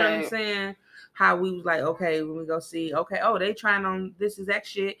people. You know what I'm saying? How we was like, okay, when we go see, okay, oh, they trying on this exact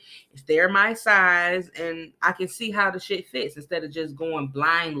shit. If they're my size, and I can see how the shit fits instead of just going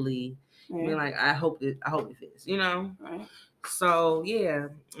blindly. Being like, I hope it fits. Right. So yeah,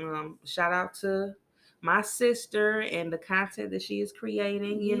 shout out to my sister and the content that she is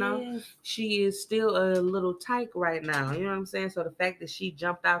creating. She is still a little tyke right now. You know what I'm saying? So the fact that she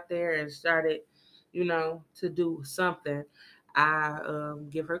jumped out there and started, to do something, I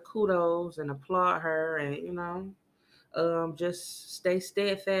give her kudos and applaud her, and just stay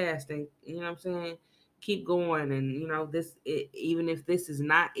steadfast and what I'm saying, keep going, and even if this is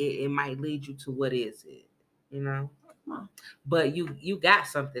not it, it might lead you to what is it, but you got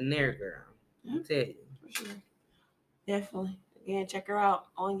something there, girl. I tell you. For sure. Definitely. Again, check her out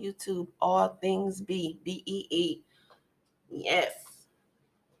on YouTube. All Things Bee. BEE. Yes.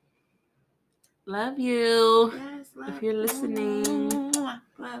 Love you. Yes, love if you're listening.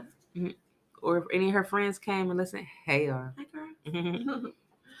 Love. Or if any of her friends came and listened, hey y'all. Hi, girl.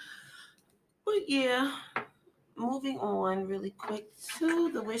 But yeah, moving on really quick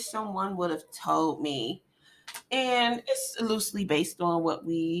to the wish someone would have told me. And it's loosely based on what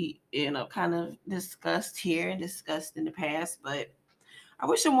we, kind of discussed here and discussed in the past. But I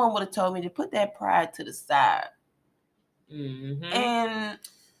wish someone would have told me to put that pride to the side. Mm-hmm. And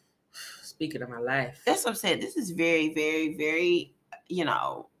speaking of my life, that's what I'm saying. This is very, very, very,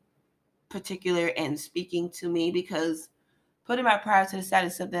 particular and speaking to me, because putting my pride to the side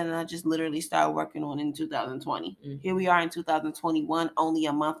is something that I just literally started working on in 2020. Mm-hmm. Here we are in 2021, only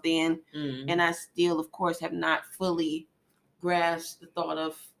a month in, and I still, of course, have not fully grasped the thought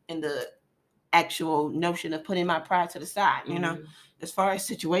of and the actual notion of putting my pride to the side. As far as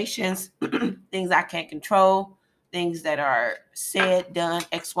situations, things I can't control, things that are said, done,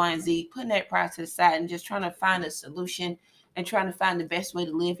 X, Y, and Z, putting that pride to the side and just trying to find a solution and trying to find the best way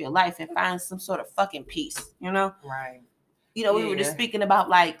to live your life and find some sort of fucking peace, Right. We were just speaking about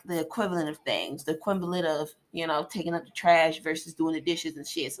like the equivalent of things, the equivalent of, taking up the trash versus doing the dishes and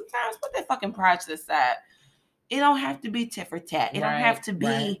shit. Sometimes put that fucking pride to the side. It don't have to be tit for tat. It don't have to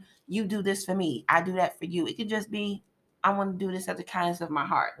be you do this for me, I do that for you. It could just be I want to do this out of the kindness of my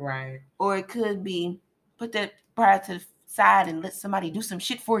heart. Right. Or it could be put that pride to the side and let somebody do some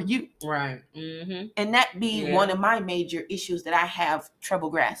shit for you. Right. Mm-hmm. And that be one of my major issues that I have trouble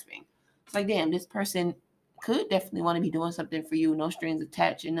grasping. It's like, damn, this person could definitely want to be doing something for you, no strings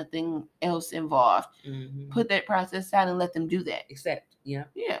attached and nothing else involved. Mm-hmm. Put that pride to the side and let them do that. Accept. Yeah.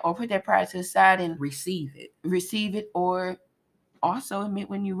 Or put that pride to the side and receive it, or also admit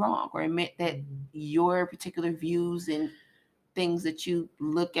when you're wrong, or admit that your particular views and things that you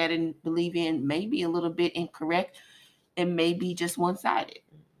look at and believe in may be a little bit incorrect and may be just one-sided.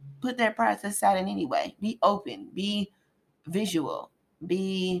 Put that pride to the side in any way. Be open, be visual,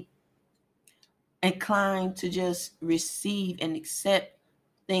 be inclined to just receive and accept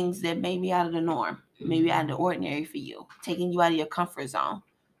things that may be out of the norm, maybe out of the ordinary for you, taking you out of your comfort zone.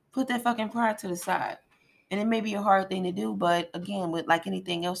 Put that fucking pride to the side. And it may be a hard thing to do, but again, with like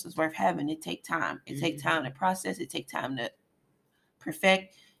anything else that's worth having, it takes time. It takes time to process. It takes time to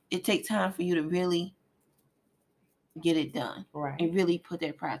perfect. It takes time for you to really get it done. Right. And really put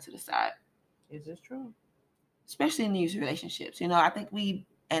that pride to the side. Is this true? Especially in these relationships. I think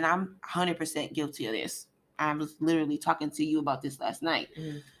and I'm 100% guilty of this. I was literally talking to you about this last night.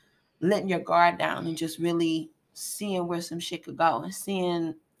 Letting your guard down and just really seeing where some shit could go and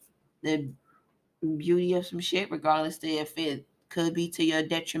seeing the beauty of some shit, regardless of if it could be to your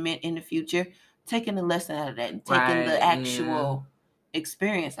detriment in the future. Taking the lesson out of that and taking the actual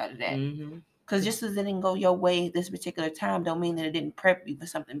experience out of that. Because just as it didn't go your way this particular time, don't mean that it didn't prep you for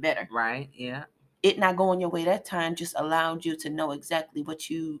something better. Right, yeah. It not going your way that time just allowed you to know exactly what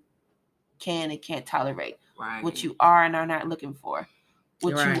you can and can't tolerate. Right. What you are and are not looking for.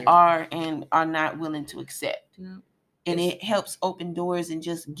 What you are and are not willing to accept. Yeah. And it helps open doors and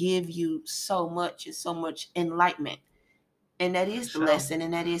just give you so much enlightenment. And that is the lesson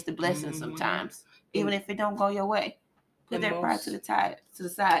and that is the blessing sometimes. Even if it don't go your way. Put that pride to the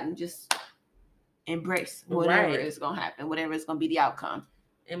side and just embrace whatever is going to happen, whatever is going to be the outcome.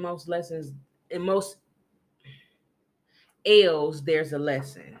 In most lessons, in most L's, there's a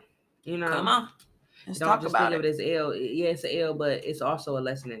lesson. Come on. Let's don't talk just about think of it as L. Yeah, it's an L, but it's also a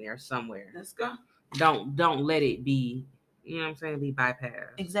lesson in there somewhere. Let's go. Don't let it be, be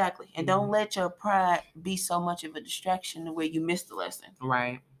bypassed. Exactly. And don't let your pride be so much of a distraction to where you miss the lesson.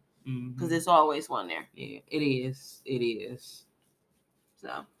 Right. Because there's always one there. Yeah, it is. It is.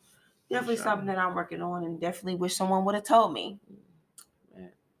 So, definitely something that I'm working on and definitely wish someone would have told me.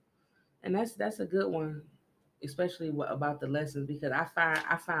 And that's a good one. Especially about the lessons, because I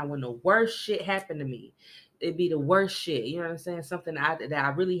find when the worst shit happened to me, it'd be the worst shit. You know what I'm saying? Something that I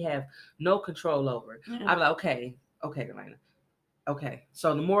really have no control over. Yeah. I'm like, okay, Delana. Okay.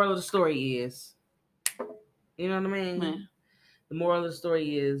 So the moral of the story is, you know what I mean? Yeah. The moral of the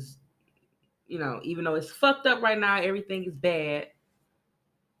story is, even though it's fucked up right now, everything is bad.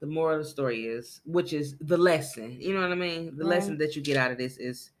 The moral of the story is, which is the lesson. You know what I mean? The lesson that you get out of this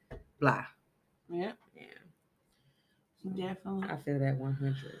is blah. Yeah. Yeah. Definitely. I feel that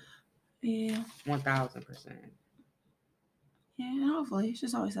 100. Yeah. 1000%. Yeah, hopefully. It's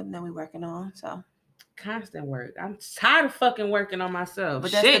just always something that we're working on. So constant work. I'm tired of fucking working on myself.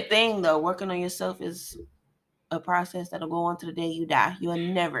 But that's the thing though. Working on yourself is a process that'll go on to the day you die. You'll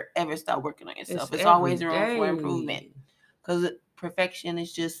never ever stop working on yourself. It's always room for improvement. Because perfection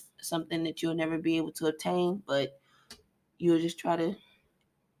is just something that you'll never be able to attain, but you'll just try to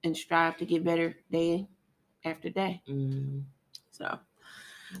and strive to get better day after day. So,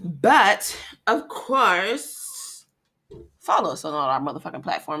 but of course, Follow us on all our motherfucking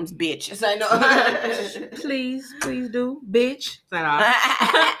platforms, bitch. I know. Please do, bitch.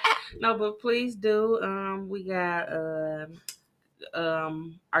 No, but please do. We got our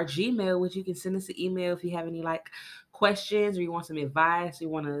Gmail, which you can send us an email if you have any like questions or you want some advice, you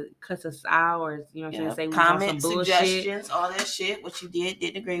want to cuss us out, or you know what I'm saying, say we want some bullshit, suggestions, all that shit, what you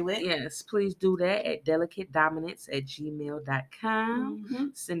didn't agree with. Yes, please do that at delicatedominance@gmail.com. Mm-hmm.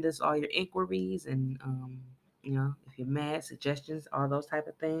 Send us all your inquiries and you know, if you're mad, suggestions, all those type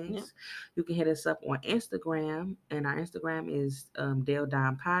of things. Yep. You can hit us up on Instagram, and our Instagram is Del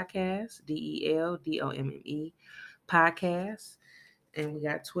Dom Podcast, DELDOMME Podcast. And we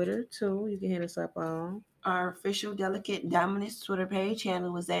got Twitter too. You can hit us up on our official Delicate Dominance Twitter page.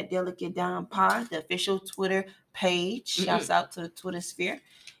 Handle was at Delicate Dom Pod, the official Twitter page. Shouts out to the Twitter sphere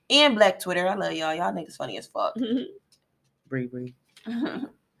and Black Twitter. I love y'all. Y'all niggas funny as fuck. Bree. Well,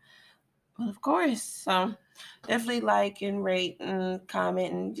 of course. Definitely like and rate and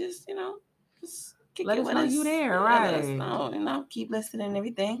comment and just, you know, just let us know you there, right? Let us know, you know, keep listening and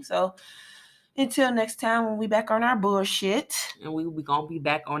everything. So until next time when we back on our bullshit. And we gonna be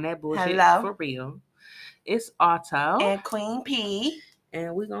back on that bullshit for real. It's Otto and Queen P.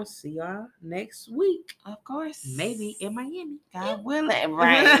 And we're gonna see y'all next week. Of course. Maybe in Miami. God willing.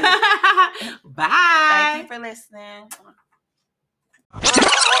 Right. Bye. Thank you for listening.